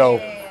 Yeah. So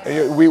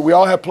we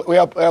all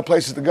have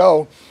places to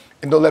go,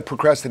 and don't let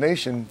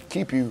procrastination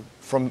keep you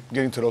from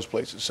getting to those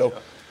places. So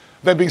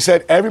that being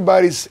said,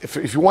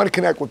 if you want to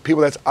connect with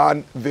people that's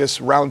on this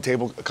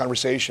roundtable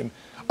conversation,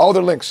 all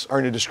their links are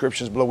in the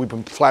descriptions below. We've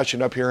been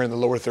flashing up here in the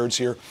lower thirds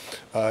here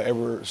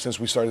ever since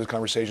we started this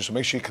conversation. So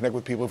make sure you connect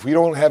with people. If we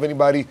don't have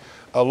anybody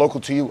local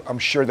to you, I'm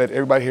sure that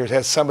everybody here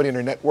has somebody in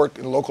their network,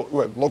 in a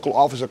local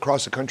office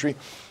across the country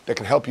that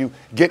can help you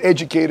get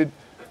educated,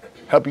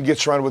 help you get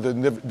surrounded with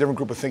a different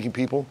group of thinking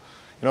people.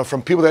 You know,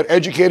 from people that are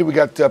educated, we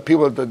got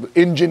people, the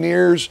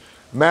engineers,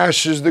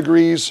 master's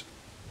degrees,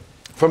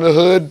 from the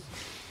hood,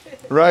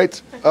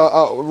 right?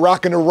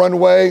 Rocking the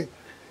runway,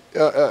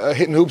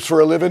 hitting hoops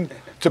for a living,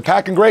 to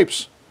packing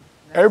grapes.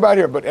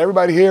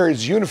 Everybody here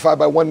is unified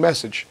by one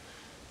message.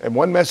 And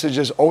one message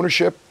is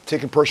ownership,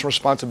 taking personal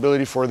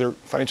responsibility for their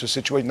financial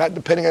situation, not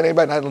depending on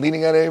anybody, not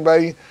leaning on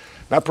anybody,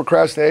 not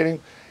procrastinating.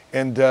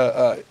 And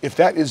if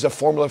that is a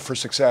formula for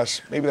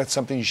success, maybe that's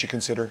something you should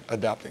consider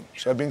adopting.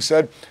 So that being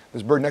said,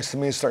 this bird next to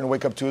me is starting to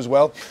wake up too as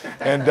well.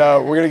 And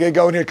we're going to get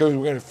going here because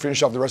we're going to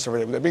finish off the rest of our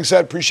day. With that being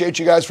said, appreciate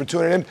you guys for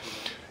tuning in.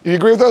 If you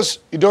agree with us,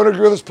 you don't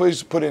agree with us,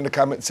 please put it in the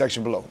comment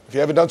section below. If you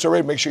haven't done so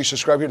already, make sure you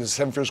subscribe here to the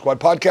 7 Figure Squad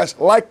podcast,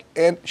 like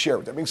and share.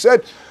 With that being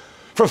said,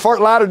 from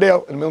Fort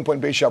Lauderdale in the Million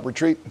Point Base Shop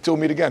Retreat. Until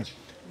we meet again,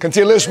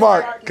 continue to live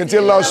smart,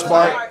 continue to love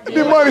smart, and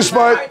be money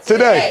smart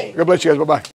today. God bless you guys. Bye-bye.